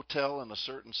 In a hotel in a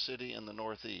certain city in the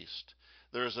Northeast,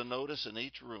 there is a notice in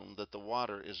each room that the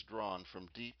water is drawn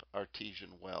from deep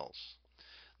artesian wells.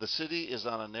 The city is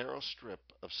on a narrow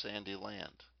strip of sandy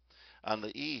land. On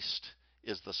the east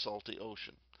is the salty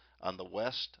ocean. On the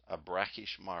west, a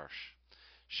brackish marsh.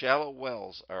 Shallow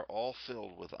wells are all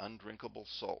filled with undrinkable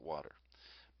salt water,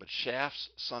 but shafts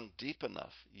sunk deep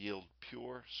enough yield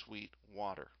pure, sweet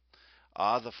water.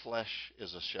 Ah, the flesh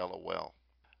is a shallow well.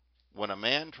 When a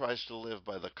man tries to live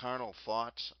by the carnal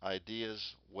thoughts,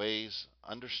 ideas, ways,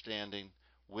 understanding,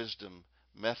 wisdom,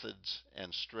 methods,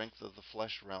 and strength of the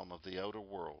flesh realm of the outer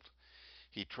world,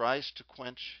 he tries to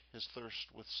quench his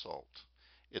thirst with salt.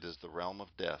 It is the realm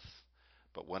of death.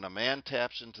 But when a man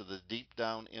taps into the deep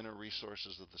down inner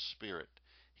resources of the Spirit,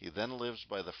 he then lives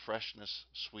by the freshness,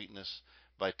 sweetness,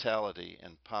 vitality,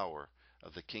 and power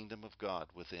of the kingdom of God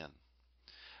within.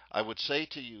 I would say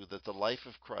to you that the life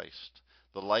of Christ,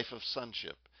 the life of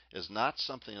sonship, is not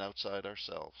something outside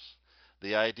ourselves.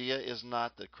 The idea is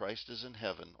not that Christ is in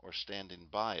heaven or standing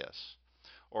by us,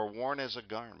 or worn as a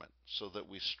garment so that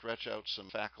we stretch out some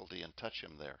faculty and touch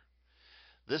him there.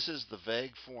 This is the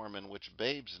vague form in which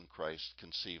babes in Christ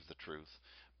conceive the truth,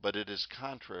 but it is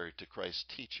contrary to Christ's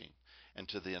teaching and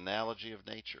to the analogy of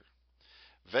nature.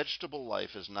 Vegetable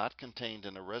life is not contained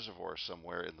in a reservoir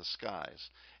somewhere in the skies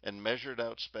and measured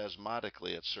out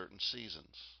spasmodically at certain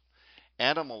seasons.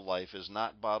 Animal life is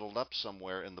not bottled up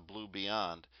somewhere in the blue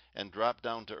beyond and dropped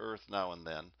down to earth now and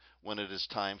then when it is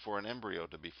time for an embryo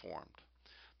to be formed.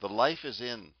 The life is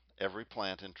in every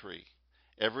plant and tree,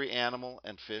 every animal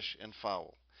and fish and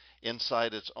fowl,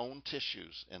 inside its own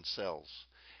tissues and cells,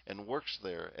 and works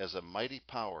there as a mighty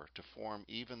power to form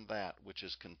even that which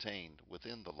is contained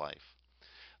within the life.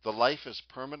 The life is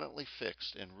permanently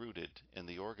fixed and rooted in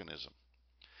the organism.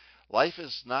 Life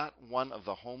is not one of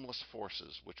the homeless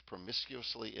forces which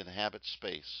promiscuously inhabit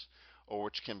space, or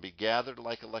which can be gathered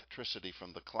like electricity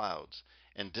from the clouds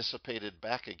and dissipated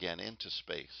back again into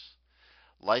space.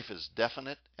 Life is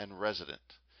definite and resident.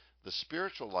 The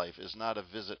spiritual life is not a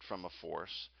visit from a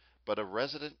force, but a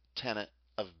resident tenet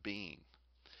of being.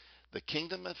 The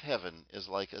kingdom of heaven is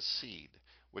like a seed,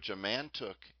 which a man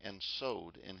took and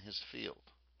sowed in his field.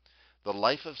 The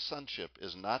life of sonship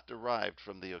is not derived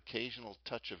from the occasional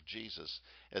touch of Jesus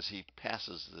as he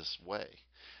passes this way,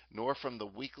 nor from the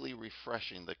weekly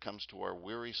refreshing that comes to our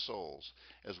weary souls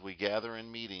as we gather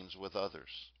in meetings with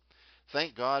others.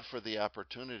 Thank God for the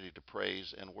opportunity to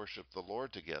praise and worship the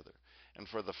Lord together, and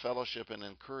for the fellowship and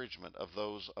encouragement of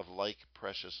those of like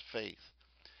precious faith.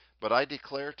 But I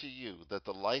declare to you that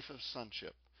the life of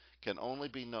sonship can only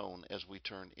be known as we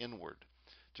turn inward,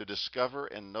 to discover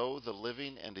and know the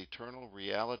living and eternal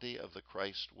reality of the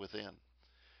Christ within.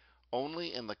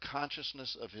 Only in the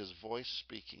consciousness of his voice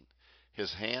speaking,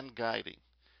 his hand guiding,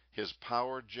 his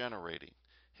power generating,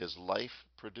 his life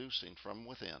producing from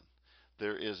within,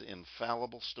 there is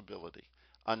infallible stability,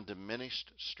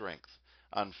 undiminished strength,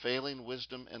 unfailing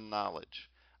wisdom and knowledge,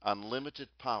 unlimited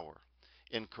power,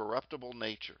 incorruptible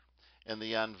nature, and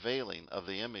the unveiling of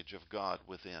the image of God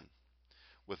within.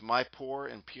 With my poor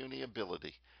and puny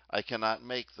ability, I cannot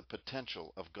make the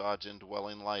potential of God's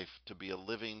indwelling life to be a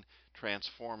living,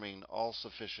 transforming,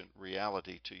 all-sufficient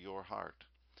reality to your heart.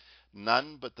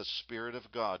 None but the Spirit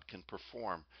of God can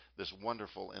perform this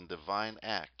wonderful and divine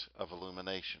act of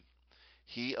illumination.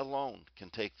 He alone can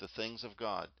take the things of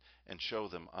God and show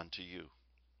them unto you.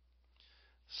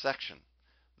 Section: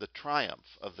 The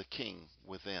Triumph of the King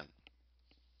Within.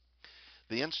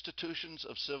 The institutions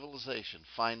of civilization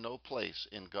find no place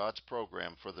in God's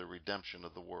program for the redemption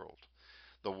of the world.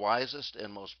 The wisest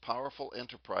and most powerful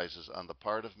enterprises on the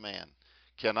part of man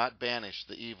cannot banish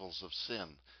the evils of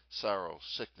sin, sorrow,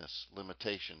 sickness,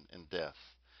 limitation, and death.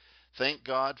 Thank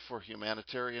God for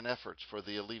humanitarian efforts for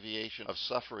the alleviation of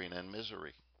suffering and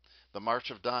misery. The March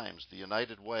of Dimes, the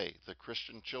United Way, the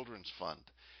Christian Children's Fund,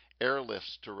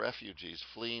 airlifts to refugees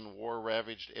fleeing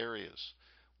war-ravaged areas,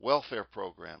 welfare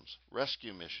programs,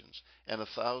 rescue missions, and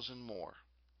 1,000 more.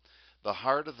 The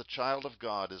heart of the child of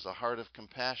God is a heart of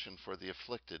compassion for the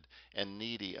afflicted and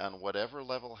needy on whatever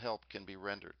level help can be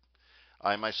rendered.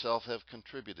 I myself have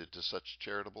contributed to such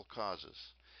charitable causes.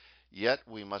 Yet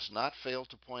we must not fail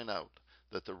to point out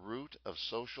that the root of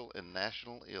social and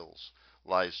national ills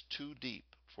lies too deep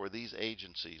for these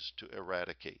agencies to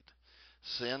eradicate.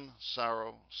 Sin,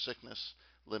 sorrow, sickness,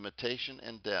 limitation,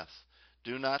 and death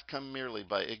do not come merely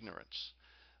by ignorance.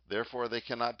 Therefore they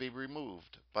cannot be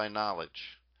removed by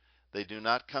knowledge. They do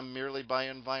not come merely by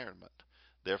environment.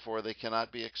 Therefore they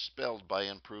cannot be expelled by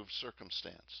improved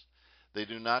circumstance. They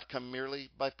do not come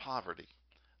merely by poverty.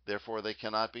 Therefore they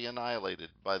cannot be annihilated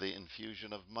by the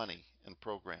infusion of money and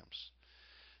programs.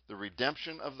 The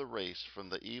redemption of the race from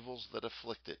the evils that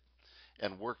afflict it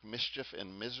and work mischief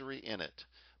and misery in it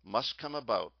must come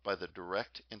about by the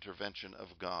direct intervention of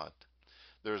God.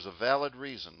 There is a valid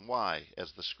reason why,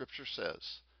 as the Scripture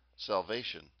says,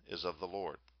 salvation is of the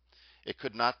Lord. It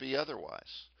could not be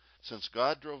otherwise. Since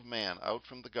God drove man out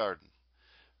from the garden,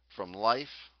 from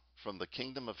life, from the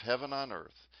kingdom of heaven on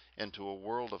earth, into a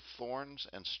world of thorns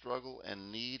and struggle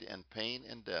and need and pain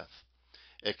and death,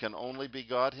 it can only be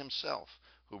God himself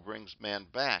who brings man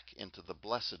back into the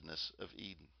blessedness of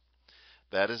Eden.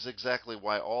 That is exactly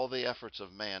why all the efforts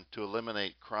of man to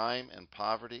eliminate crime and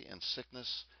poverty and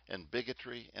sickness and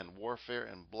bigotry and warfare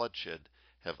and bloodshed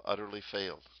have utterly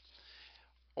failed.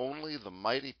 Only the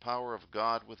mighty power of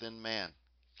God within man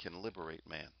can liberate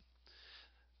man.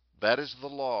 That is the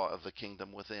law of the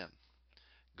kingdom within.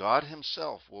 God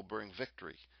himself will bring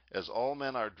victory as all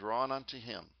men are drawn unto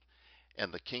him,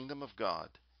 and the kingdom of God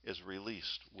is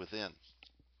released within.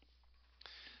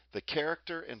 The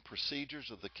character and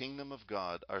procedures of the kingdom of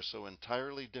God are so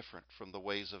entirely different from the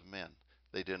ways of men,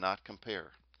 they do not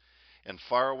compare. In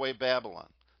faraway Babylon,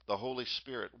 the Holy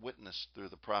Spirit witnessed through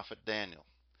the prophet Daniel,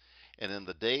 "And in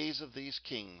the days of these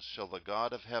kings shall the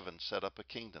God of heaven set up a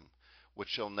kingdom, which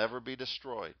shall never be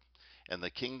destroyed, and the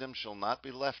kingdom shall not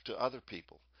be left to other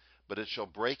people, but it shall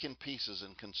break in pieces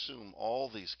and consume all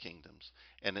these kingdoms,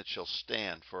 and it shall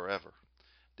stand forever."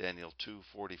 Daniel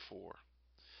 2:44.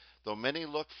 Though many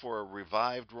look for a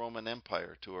revived Roman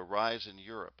Empire to arise in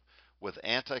Europe, with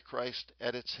Antichrist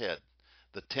at its head,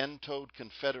 the ten-toed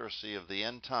confederacy of the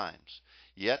end times,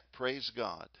 yet, praise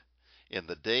God, in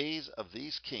the days of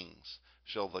these kings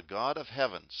shall the God of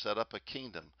heaven set up a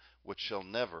kingdom which shall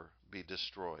never be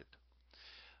destroyed.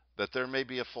 That there may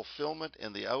be a fulfillment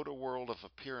in the outer world of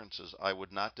appearances I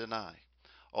would not deny,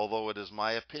 although it is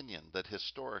my opinion that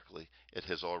historically it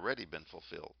has already been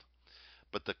fulfilled.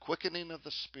 But the quickening of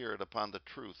the Spirit upon the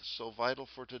truth so vital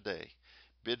for today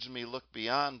bids me look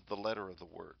beyond the letter of the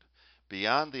Word,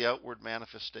 beyond the outward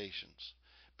manifestations,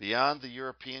 beyond the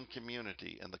European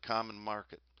community and the common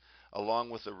market, along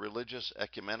with the religious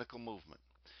ecumenical movement,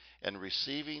 and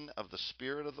receiving of the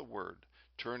Spirit of the Word,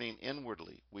 turning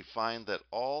inwardly, we find that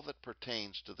all that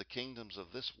pertains to the kingdoms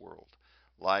of this world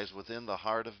lies within the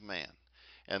heart of man,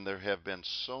 and there have been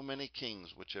so many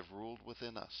kings which have ruled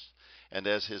within us. And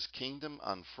as his kingdom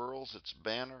unfurls its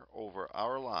banner over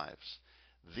our lives,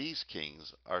 these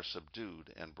kings are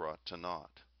subdued and brought to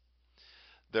naught.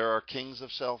 There are kings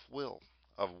of self-will,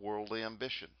 of worldly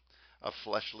ambition, of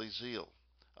fleshly zeal,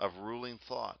 of ruling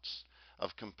thoughts,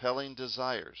 of compelling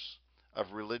desires,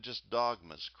 of religious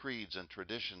dogmas, creeds, and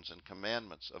traditions and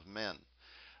commandments of men,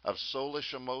 of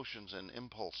soulish emotions and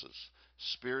impulses,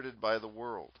 spirited by the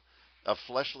world, of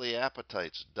fleshly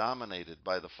appetites dominated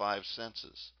by the five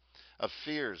senses, of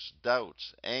fears,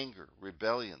 doubts, anger,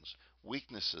 rebellions,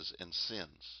 weaknesses, and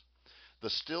sins. The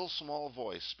still small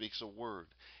voice speaks a word,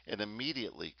 and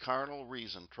immediately carnal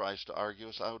reason tries to argue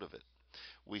us out of it.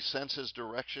 We sense his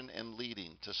direction and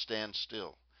leading to stand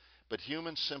still, but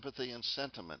human sympathy and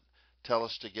sentiment tell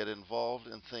us to get involved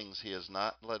in things he has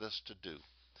not led us to do.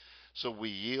 So we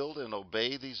yield and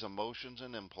obey these emotions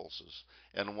and impulses,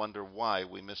 and wonder why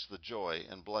we miss the joy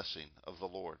and blessing of the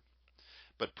Lord.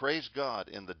 But praise God,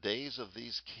 in the days of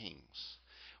these kings,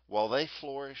 while they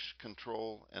flourish,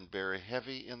 control, and bear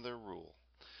heavy in their rule,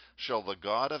 shall the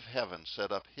God of heaven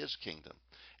set up his kingdom,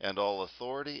 and all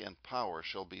authority and power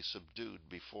shall be subdued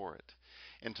before it.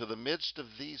 Into the midst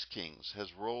of these kings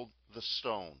has rolled the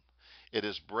stone. It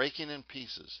is breaking in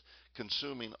pieces,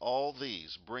 consuming all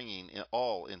these, bringing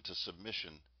all into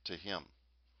submission to him.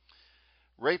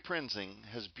 Ray Prinzing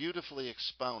has beautifully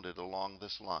expounded along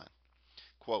this line.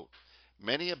 Quote,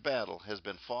 many a battle has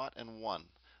been fought and won,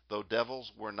 though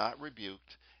devils were not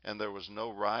rebuked, and there was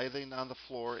no writhing on the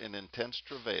floor in intense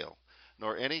travail,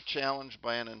 nor any challenge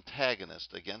by an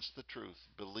antagonist against the truth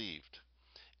believed.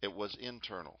 It was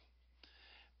internal.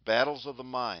 Battles of the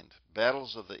mind,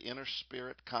 battles of the inner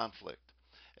spirit conflict,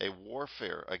 a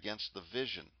warfare against the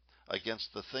vision,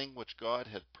 against the thing which God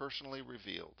had personally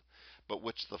revealed, but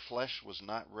which the flesh was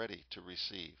not ready to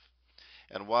receive.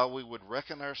 And while we would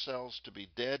reckon ourselves to be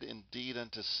dead indeed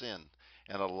unto sin,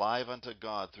 and alive unto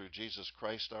God through Jesus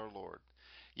Christ our Lord,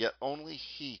 yet only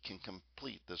he can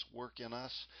complete this work in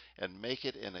us and make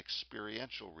it an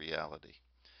experiential reality.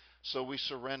 So we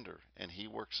surrender, and he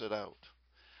works it out.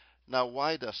 Now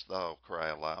why dost thou cry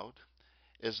aloud?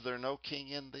 Is there no king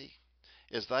in thee?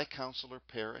 Is thy counselor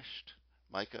perished?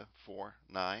 Micah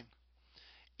 4:9.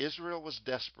 Israel was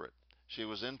desperate. She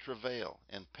was in travail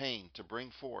and pain to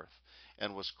bring forth,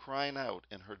 and was crying out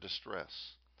in her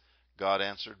distress. God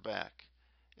answered back,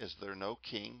 is there no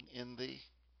king in thee?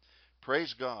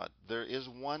 Praise God, there is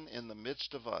one in the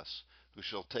midst of us who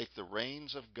shall take the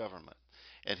reins of government,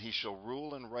 and he shall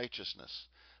rule in righteousness,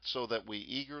 so that we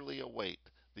eagerly await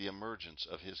the emergence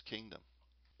of his kingdom.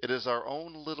 It is our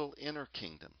own little inner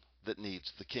kingdom that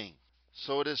needs the king.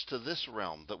 So it is to this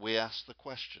realm that we ask the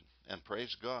question, and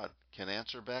praise God, can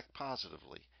answer back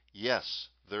positively, yes,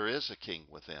 there is a king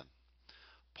within.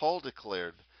 Paul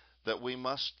declared that we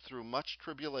must, through much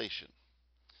tribulation,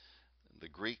 in the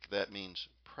Greek that means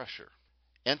pressure,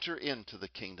 enter into the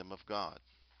kingdom of God.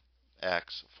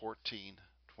 Acts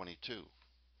 14:22.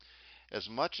 As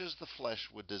much as the flesh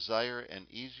would desire an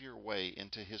easier way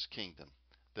into his kingdom,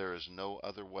 there is no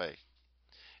other way.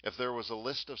 If there was a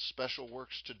list of special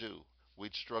works to do,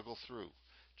 we'd struggle through,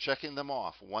 checking them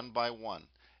off one by one,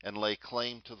 and lay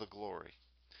claim to the glory.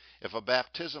 If a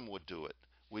baptism would do it,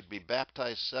 we'd be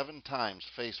baptized 7 times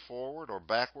face forward or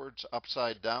backwards,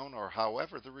 upside down, or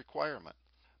however the requirement.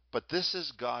 But this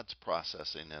is God's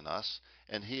processing in us,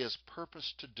 and he has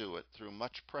purposed to do it through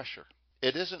much pressure.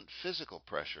 It isn't physical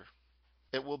pressure.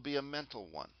 It will be a mental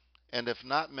one, and if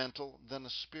not mental, then a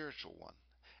spiritual one,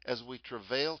 as we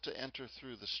travail to enter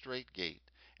through the strait gate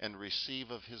and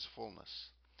receive of his fullness.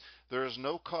 There is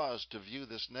no cause to view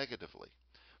this negatively,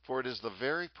 for it is the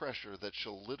very pressure that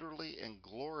shall literally and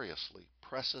gloriously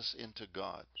press us into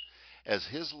God, as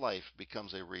his life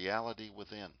becomes a reality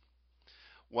within.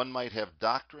 One might have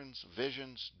doctrines,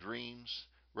 visions, dreams,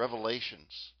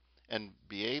 revelations, and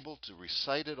be able to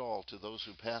recite it all to those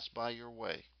who pass by your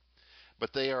way.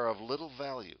 But they are of little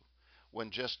value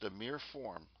when just a mere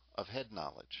form of head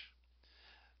knowledge.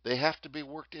 They have to be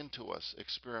worked into us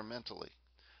experimentally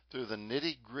through the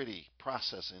nitty-gritty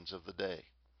processings of the day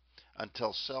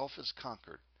until self is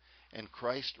conquered and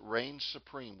Christ reigns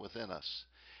supreme within us,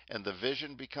 and the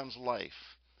vision becomes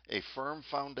life, a firm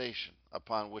foundation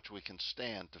upon which we can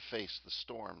stand to face the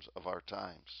storms of our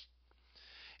times.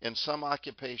 In some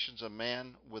occupations, a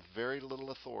man with very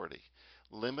little authority,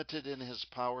 limited in his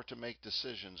power to make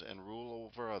decisions and rule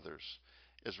over others,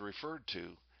 is referred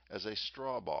to as a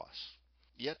straw boss.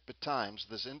 Yet betimes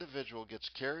this individual gets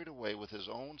carried away with his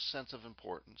own sense of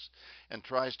importance and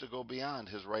tries to go beyond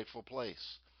his rightful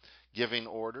place, giving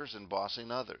orders and bossing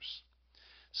others.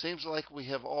 Seems like we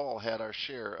have all had our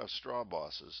share of straw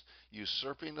bosses,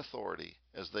 usurping authority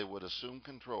as they would assume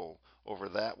control over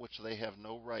that which they have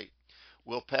no right.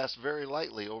 We'll pass very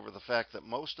lightly over the fact that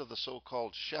most of the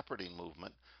so-called shepherding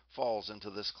movement falls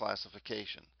into this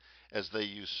classification, as they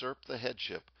usurp the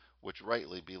headship which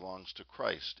rightly belongs to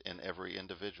Christ in every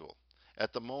individual.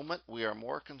 At the moment, we are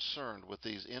more concerned with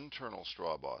these internal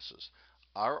straw bosses,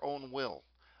 our own will,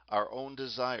 our own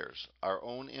desires, our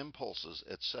own impulses,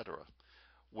 etc.,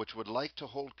 which would like to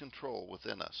hold control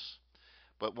within us.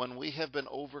 But when we have been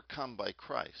overcome by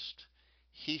Christ,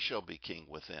 He shall be King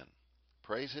within.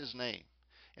 Praise His name.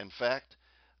 In fact,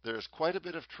 there is quite a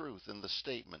bit of truth in the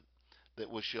statement that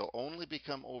we shall only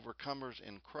become overcomers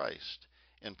in Christ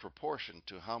in proportion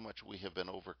to how much we have been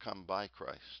overcome by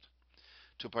Christ.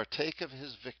 To partake of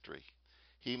His victory,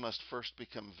 He must first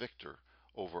become victor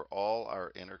over all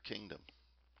our inner kingdom.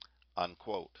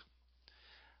 Unquote.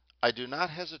 I do not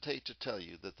hesitate to tell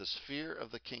you that the sphere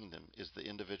of the kingdom is the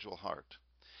individual heart.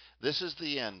 This is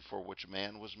the end for which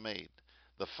man was made,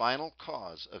 the final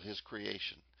cause of his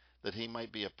creation, that he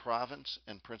might be a province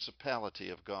and principality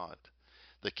of God,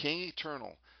 the King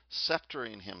eternal,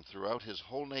 sceptering him throughout his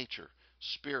whole nature,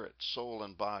 spirit, soul,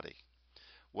 and body.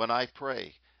 When I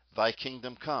pray, Thy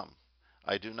kingdom come,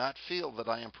 I do not feel that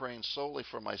I am praying solely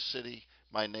for my city,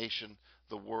 my nation,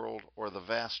 the world, or the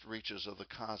vast reaches of the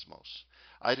cosmos.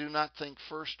 I do not think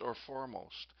first or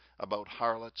foremost about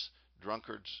harlots,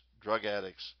 drunkards, drug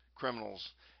addicts,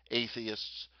 criminals,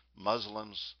 atheists,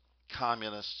 Muslims,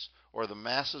 communists, or the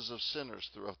masses of sinners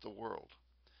throughout the world.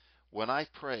 When I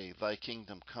pray, Thy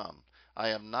kingdom come, I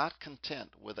am not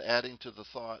content with adding to the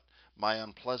thought my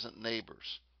unpleasant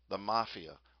neighbors, the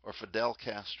mafia, or Fidel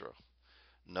Castro.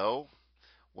 No,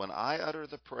 when I utter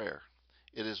the prayer,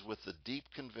 it is with the deep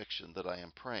conviction that I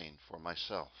am praying for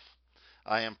myself.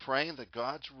 I am praying that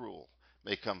God's rule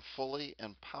may come fully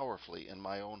and powerfully in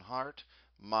my own heart,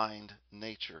 mind,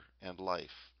 nature, and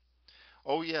life.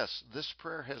 Oh yes, this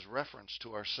prayer has reference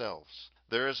to ourselves.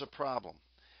 There is a problem,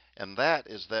 and that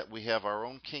is that we have our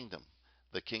own kingdom,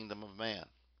 the kingdom of man.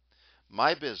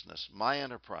 My business, my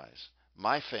enterprise,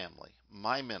 my family,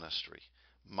 my ministry,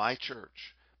 my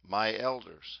church, my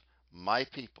elders, my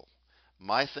people,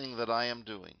 my thing that I am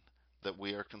doing, that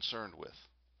we are concerned with.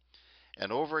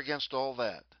 And over against all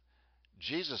that,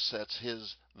 Jesus sets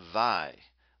His Thy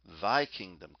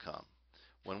kingdom come.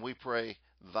 When we pray,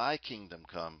 Thy kingdom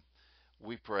come,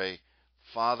 we pray,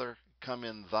 Father, come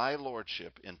in Thy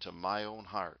lordship into my own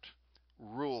heart.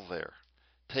 Rule there.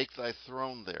 Take Thy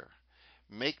throne there.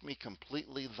 Make me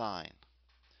completely Thine.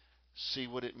 See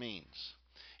what it means.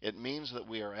 It means that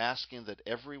we are asking that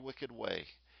every wicked way,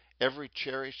 every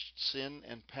cherished sin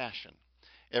and passion,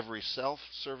 every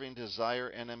self-serving desire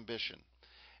and ambition,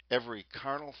 every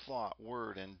carnal thought,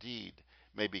 word, and deed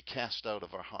may be cast out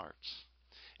of our hearts.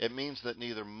 It means that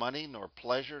neither money nor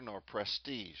pleasure nor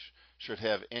prestige should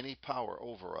have any power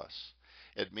over us.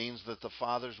 It means that the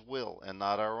Father's will and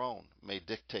not our own may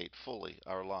dictate fully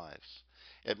our lives.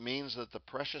 It means that the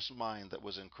precious mind that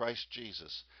was in Christ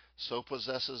Jesus so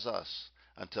possesses us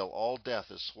until all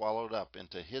death is swallowed up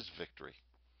into His victory.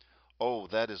 Oh,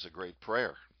 that is a great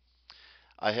prayer.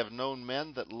 I have known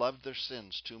men that loved their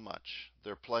sins too much,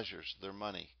 their pleasures, their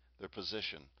money, their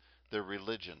position, their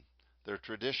religion, their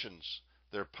traditions,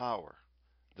 their power,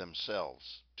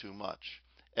 themselves, too much,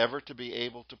 ever to be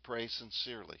able to pray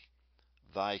sincerely,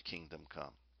 Thy kingdom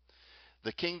come.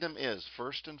 The kingdom is,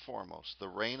 first and foremost, the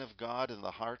reign of God in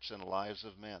the hearts and lives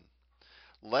of men.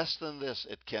 Less than this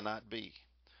it cannot be.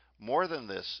 More than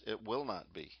this it will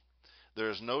not be. There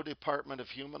is no department of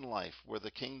human life where the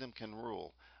kingdom can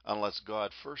rule unless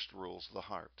God first rules the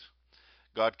heart.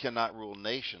 God cannot rule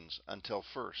nations until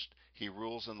first He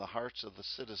rules in the hearts of the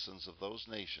citizens of those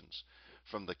nations,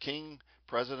 from the king,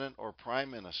 president, or prime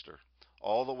minister,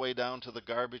 all the way down to the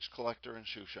garbage collector and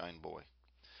shoeshine boy.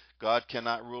 God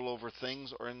cannot rule over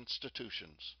things or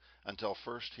institutions until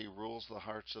first He rules the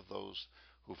hearts of those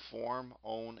who form,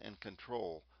 own, and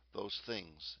control those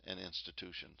things and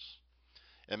institutions.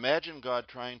 Imagine God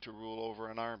trying to rule over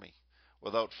an army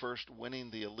without first winning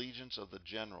the allegiance of the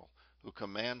general who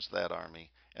commands that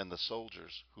army and the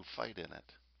soldiers who fight in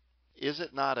it. Is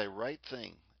it not a right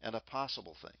thing and a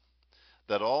possible thing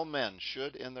that all men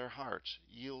should in their hearts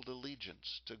yield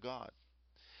allegiance to God?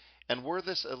 And were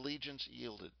this allegiance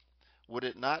yielded, would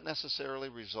it not necessarily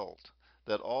result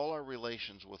that all our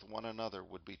relations with one another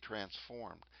would be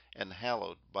transformed and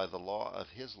hallowed by the law of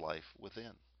His life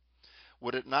within?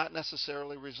 Would it not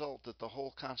necessarily result that the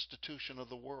whole constitution of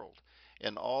the world,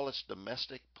 in all its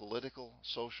domestic, political,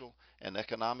 social, and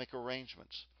economic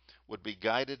arrangements, would be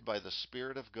guided by the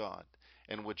Spirit of God,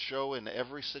 and would show in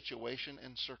every situation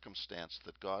and circumstance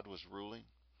that God was ruling?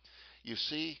 You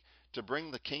see, to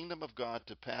bring the kingdom of God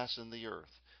to pass in the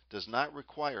earth does not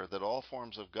require that all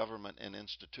forms of government and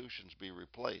institutions be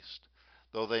replaced,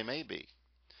 though they may be,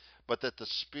 but that the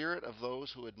spirit of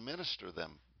those who administer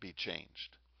them be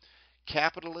changed.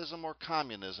 Capitalism or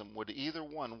communism would either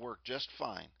one work just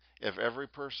fine if every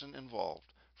person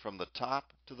involved, from the top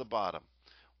to the bottom,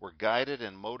 were guided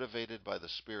and motivated by the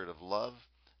spirit of love,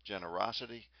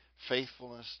 generosity,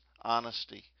 faithfulness,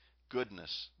 honesty,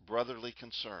 goodness, brotherly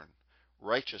concern,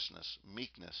 righteousness,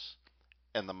 meekness,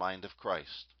 and the mind of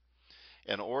Christ.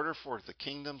 In order for the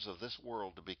kingdoms of this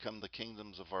world to become the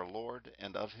kingdoms of our Lord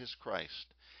and of His Christ,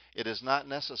 it is not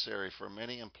necessary for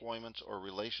many employments or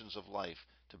relations of life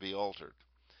to be altered,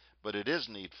 but it is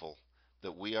needful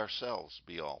that we ourselves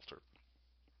be altered.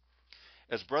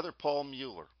 As Brother Paul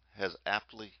Mueller has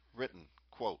aptly written,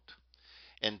 quote,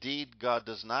 "Indeed, God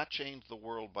does not change the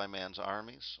world by man's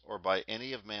armies or by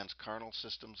any of man's carnal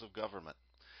systems of government.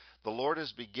 The Lord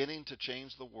is beginning to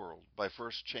change the world by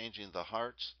first changing the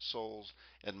hearts, souls,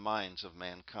 and minds of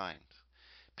mankind.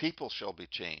 People shall be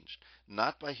changed,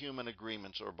 not by human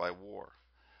agreements or by war,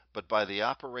 but by the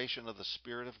operation of the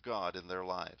Spirit of God in their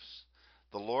lives.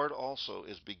 The Lord also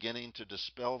is beginning to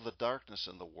dispel the darkness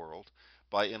in the world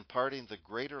by imparting the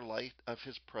greater light of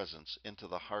His presence into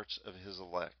the hearts of His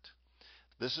elect.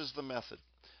 This is the method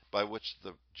by which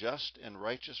the just and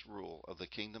righteous rule of the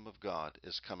kingdom of God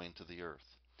is coming to the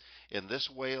earth. In this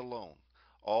way alone,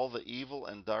 all the evil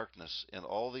and darkness in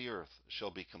all the earth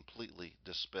shall be completely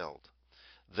dispelled.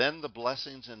 Then the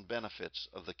blessings and benefits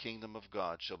of the kingdom of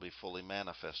God shall be fully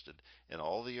manifested in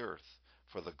all the earth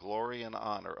for the glory and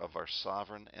honor of our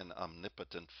sovereign and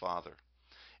omnipotent Father.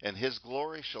 And His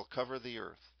glory shall cover the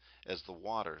earth as the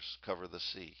waters cover the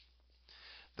sea.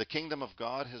 The kingdom of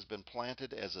God has been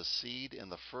planted as a seed in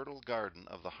the fertile garden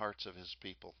of the hearts of His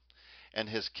people, and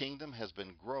His kingdom has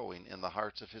been growing in the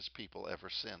hearts of His people ever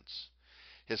since.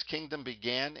 His kingdom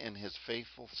began in His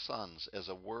faithful sons as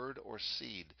a word or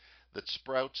seed that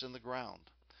sprouts in the ground.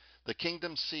 The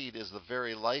kingdom seed is the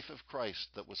very life of Christ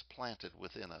that was planted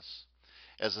within us.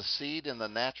 As a seed in the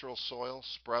natural soil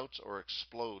sprouts or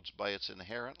explodes by its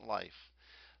inherent life,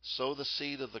 so the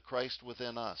seed of the Christ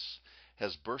within us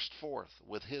has burst forth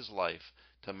with His life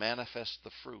to manifest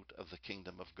the fruit of the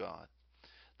kingdom of God.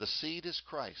 The seed is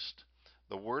Christ,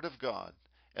 the Word of God,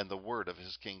 and the Word of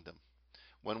His kingdom.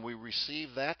 When we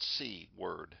receive that seed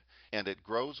word and it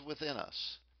grows within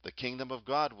us, the kingdom of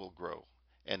God will grow,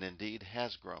 and indeed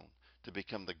has grown, to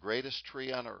become the greatest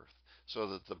tree on earth, so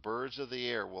that the birds of the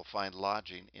air will find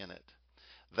lodging in it.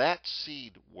 That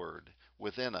seed word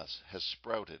within us has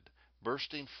sprouted,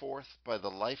 bursting forth by the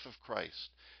life of Christ,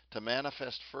 to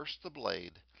manifest first the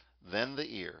blade, then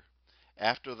the ear,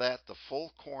 after that the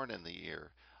full corn in the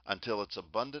ear, until its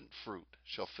abundant fruit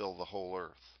shall fill the whole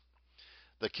earth.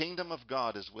 The kingdom of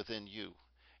God is within you,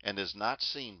 and is not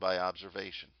seen by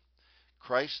observation.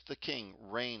 Christ the King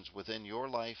reigns within your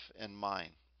life and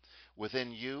mine.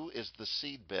 Within you is the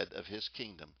seedbed of His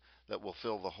kingdom that will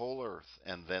fill the whole earth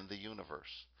and then the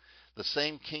universe. The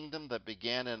same kingdom that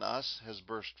began in us has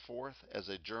burst forth as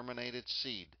a germinated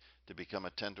seed to become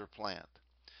a tender plant.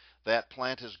 That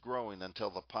plant is growing until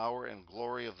the power and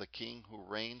glory of the King who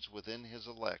reigns within His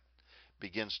elect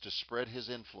begins to spread His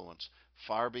influence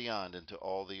far beyond into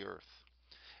all the earth.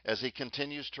 As He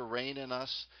continues to reign in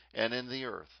us and in the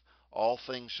earth, all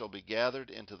things shall be gathered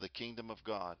into the kingdom of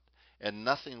God, and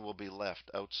nothing will be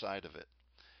left outside of it.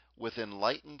 With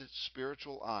enlightened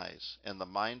spiritual eyes and the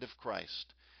mind of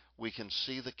Christ, we can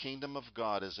see the kingdom of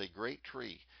God as a great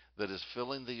tree that is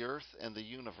filling the earth and the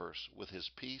universe with His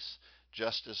peace,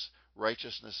 justice,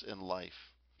 righteousness, and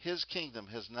life. His kingdom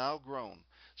has now grown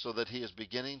so that He is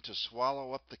beginning to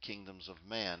swallow up the kingdoms of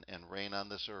man and reign on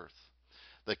this earth.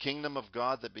 The kingdom of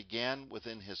God that began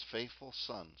within His faithful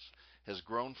sons has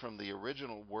grown from the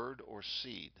original word or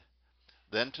seed,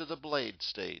 then to the blade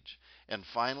stage, and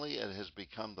finally it has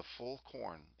become the full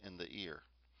corn in the ear.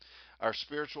 Our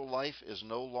spiritual life is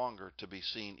no longer to be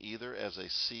seen either as a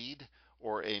seed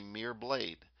or a mere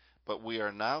blade, but we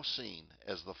are now seen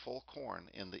as the full corn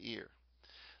in the ear.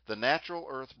 The natural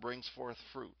earth brings forth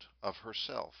fruit of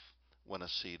herself, when a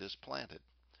seed is planted.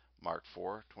 Mark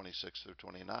 4:26 through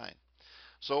 29.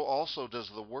 So also does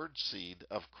the word seed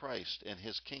of Christ and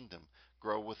his kingdom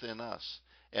grow within us,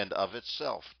 and of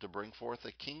itself to bring forth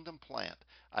a kingdom plant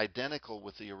identical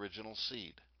with the original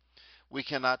seed. We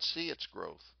cannot see its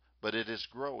growth, but it is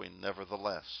growing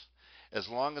nevertheless. As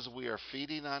long as we are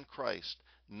feeding on Christ,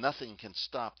 nothing can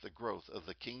stop the growth of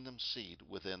the kingdom seed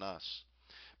within us.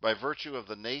 By virtue of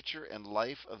the nature and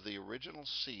life of the original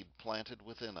seed planted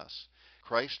within us,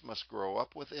 Christ must grow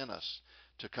up within us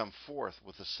to come forth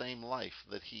with the same life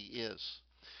that he is.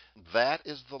 That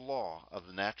is the law of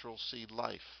the natural seed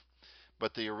life.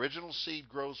 But the original seed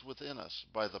grows within us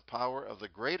by the power of the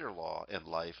greater law and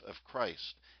life of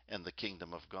Christ and the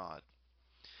kingdom of God.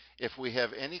 If we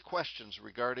have any questions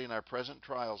regarding our present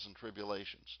trials and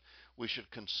tribulations, we should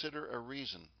consider a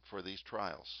reason for these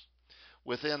trials.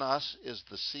 Within us is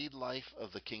the seed life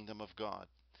of the kingdom of God.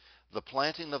 The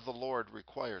planting of the Lord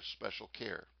requires special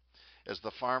care. As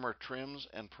the farmer trims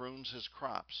and prunes his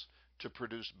crops to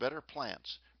produce better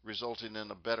plants, resulting in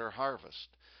a better harvest,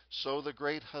 so the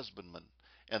great husbandman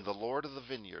and the Lord of the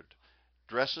vineyard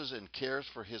dresses and cares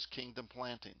for his kingdom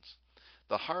plantings.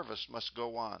 The harvest must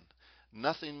go on.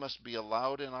 Nothing must be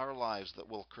allowed in our lives that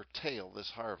will curtail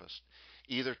this harvest,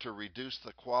 either to reduce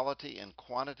the quality and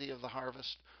quantity of the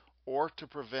harvest or to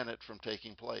prevent it from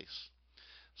taking place.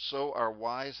 So our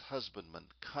wise husbandman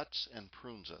cuts and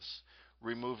prunes us,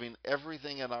 removing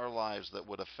everything in our lives that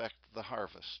would affect the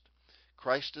harvest.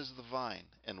 Christ is the vine,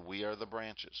 and we are the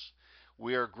branches.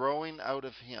 We are growing out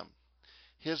of him.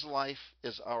 His life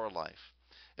is our life.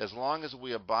 As long as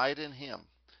we abide in him,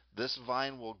 this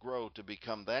vine will grow to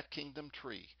become that kingdom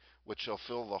tree which shall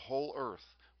fill the whole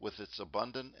earth with its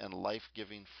abundant and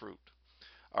life-giving fruit.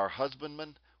 Our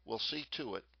husbandman will see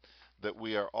to it that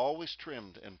we are always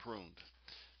trimmed and pruned,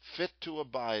 fit to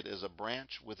abide as a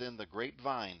branch within the great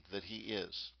vine that he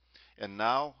is. And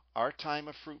now our time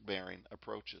of fruit-bearing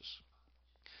approaches.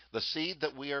 The seed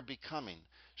that we are becoming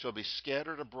shall be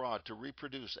scattered abroad to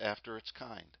reproduce after its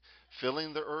kind,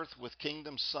 filling the earth with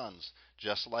kingdom sons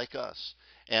just like us,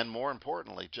 and more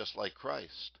importantly, just like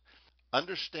Christ.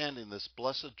 Understanding this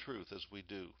blessed truth as we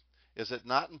do, is it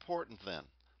not important then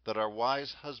that our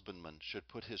wise husbandman should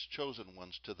put his chosen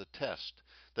ones to the test,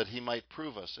 that he might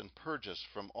prove us and purge us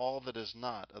from all that is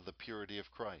not of the purity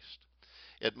of Christ?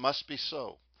 It must be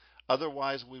so.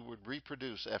 Otherwise we would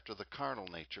reproduce after the carnal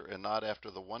nature and not after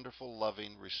the wonderful,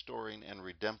 loving, restoring, and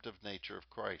redemptive nature of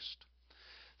Christ.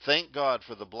 Thank God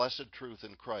for the blessed truth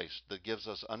in Christ that gives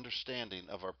us understanding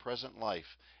of our present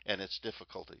life and its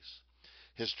difficulties.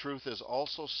 His truth is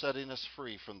also setting us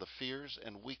free from the fears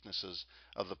and weaknesses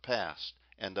of the past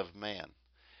and of man,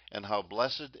 and how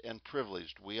blessed and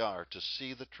privileged we are to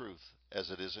see the truth as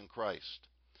it is in Christ.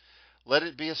 Let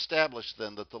it be established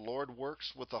then that the Lord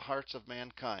works with the hearts of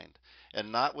mankind,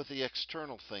 and not with the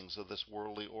external things of this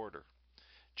worldly order.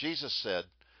 Jesus said,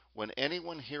 When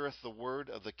anyone heareth the word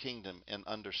of the kingdom, and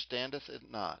understandeth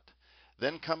it not,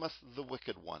 then cometh the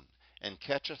wicked one, and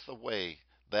catcheth away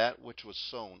that which was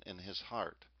sown in his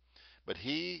heart. But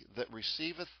he that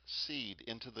receiveth seed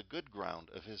into the good ground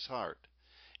of his heart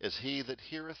is he that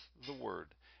heareth the word,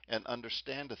 and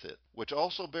understandeth it, which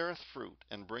also beareth fruit,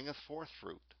 and bringeth forth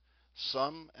fruit,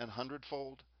 some an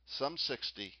hundredfold, some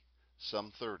 60,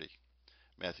 some 30.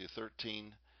 Matthew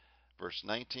 13, verse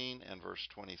 19 and verse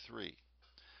 23.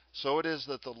 So it is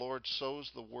that the Lord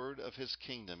sows the word of his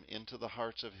kingdom into the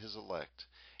hearts of his elect,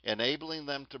 enabling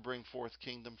them to bring forth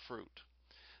kingdom fruit.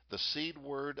 The seed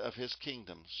word of his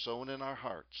kingdom sown in our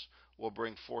hearts will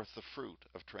bring forth the fruit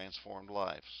of transformed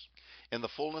lives. In the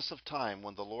fullness of time,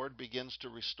 when the Lord begins to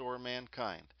restore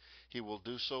mankind, he will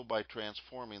do so by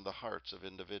transforming the hearts of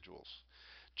individuals.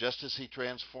 Just as he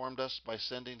transformed us by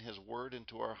sending his word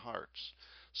into our hearts,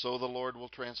 so the Lord will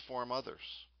transform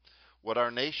others. What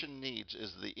our nation needs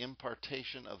is the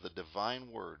impartation of the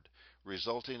divine word,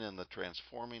 resulting in the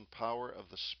transforming power of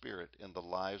the Spirit in the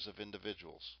lives of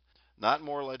individuals. Not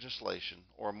more legislation,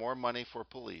 or more money for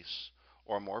police,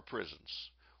 or more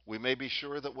prisons. We may be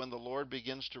sure that when the Lord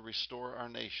begins to restore our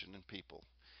nation and people,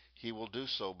 he will do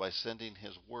so by sending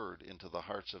his word into the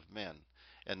hearts of men,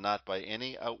 and not by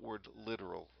any outward,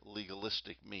 literal,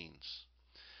 legalistic means.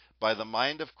 By the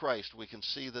mind of Christ we can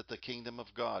see that the kingdom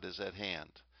of God is at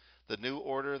hand. The new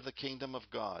order of the kingdom of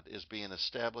God is being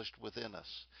established within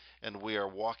us, and we are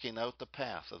walking out the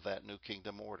path of that new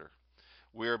kingdom order.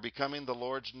 We are becoming the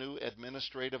Lord's new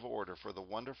administrative order for the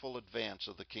wonderful advance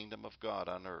of the kingdom of God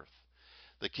on earth.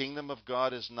 The kingdom of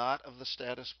God is not of the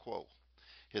status quo.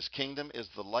 His kingdom is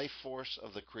the life force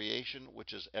of the creation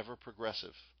which is ever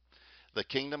progressive. The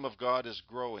kingdom of God is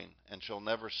growing and shall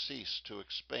never cease to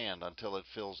expand until it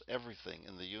fills everything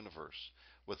in the universe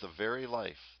with the very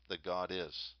life that God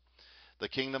is. The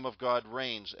kingdom of God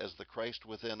reigns as the Christ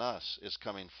within us is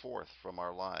coming forth from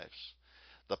our lives.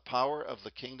 The power of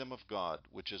the kingdom of God,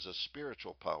 which is a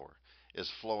spiritual power, is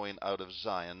flowing out of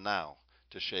Zion now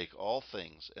to shake all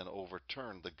things and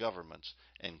overturn the governments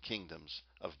and kingdoms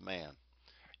of man.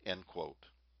 End quote.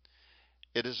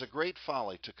 It is a great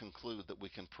folly to conclude that we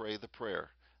can pray the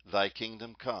prayer, Thy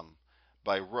kingdom come,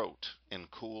 by rote in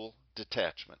cool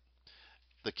detachment.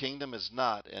 The kingdom is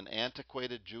not an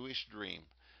antiquated Jewish dream,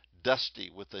 dusty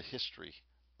with the history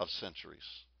of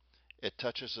centuries. It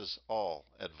touches us all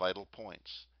at vital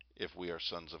points, if we are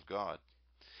sons of God.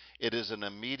 It is an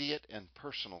immediate and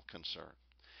personal concern.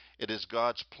 It is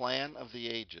God's plan of the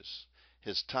ages,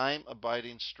 His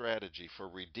time-abiding strategy for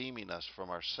redeeming us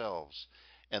from ourselves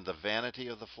and the vanity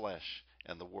of the flesh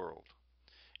and the world.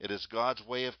 It is God's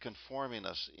way of conforming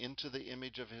us into the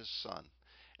image of His Son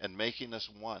and making us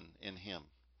one in Him.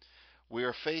 We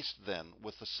are faced then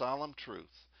with the solemn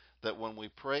truth that when we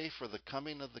pray for the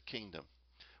coming of the kingdom,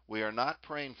 we are not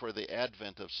praying for the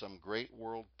advent of some great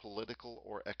world political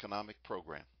or economic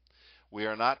program. We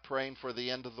are not praying for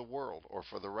the end of the world, or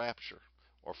for the rapture,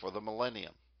 or for the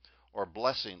millennium, or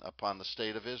blessing upon the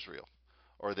state of Israel,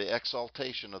 or the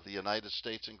exaltation of the United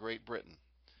States and Great Britain.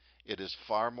 It is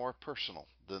far more personal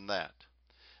than that.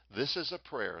 This is a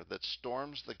prayer that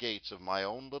storms the gates of my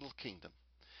own little kingdom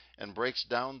and breaks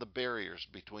down the barriers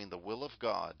between the will of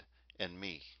God and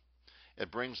me.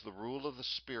 It brings the rule of the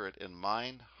Spirit in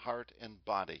mind, heart, and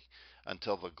body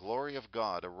until the glory of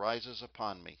God arises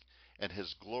upon me and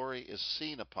His glory is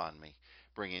seen upon me,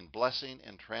 bringing blessing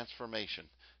and transformation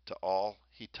to all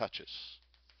He touches.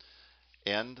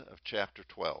 End of chapter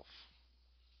 12.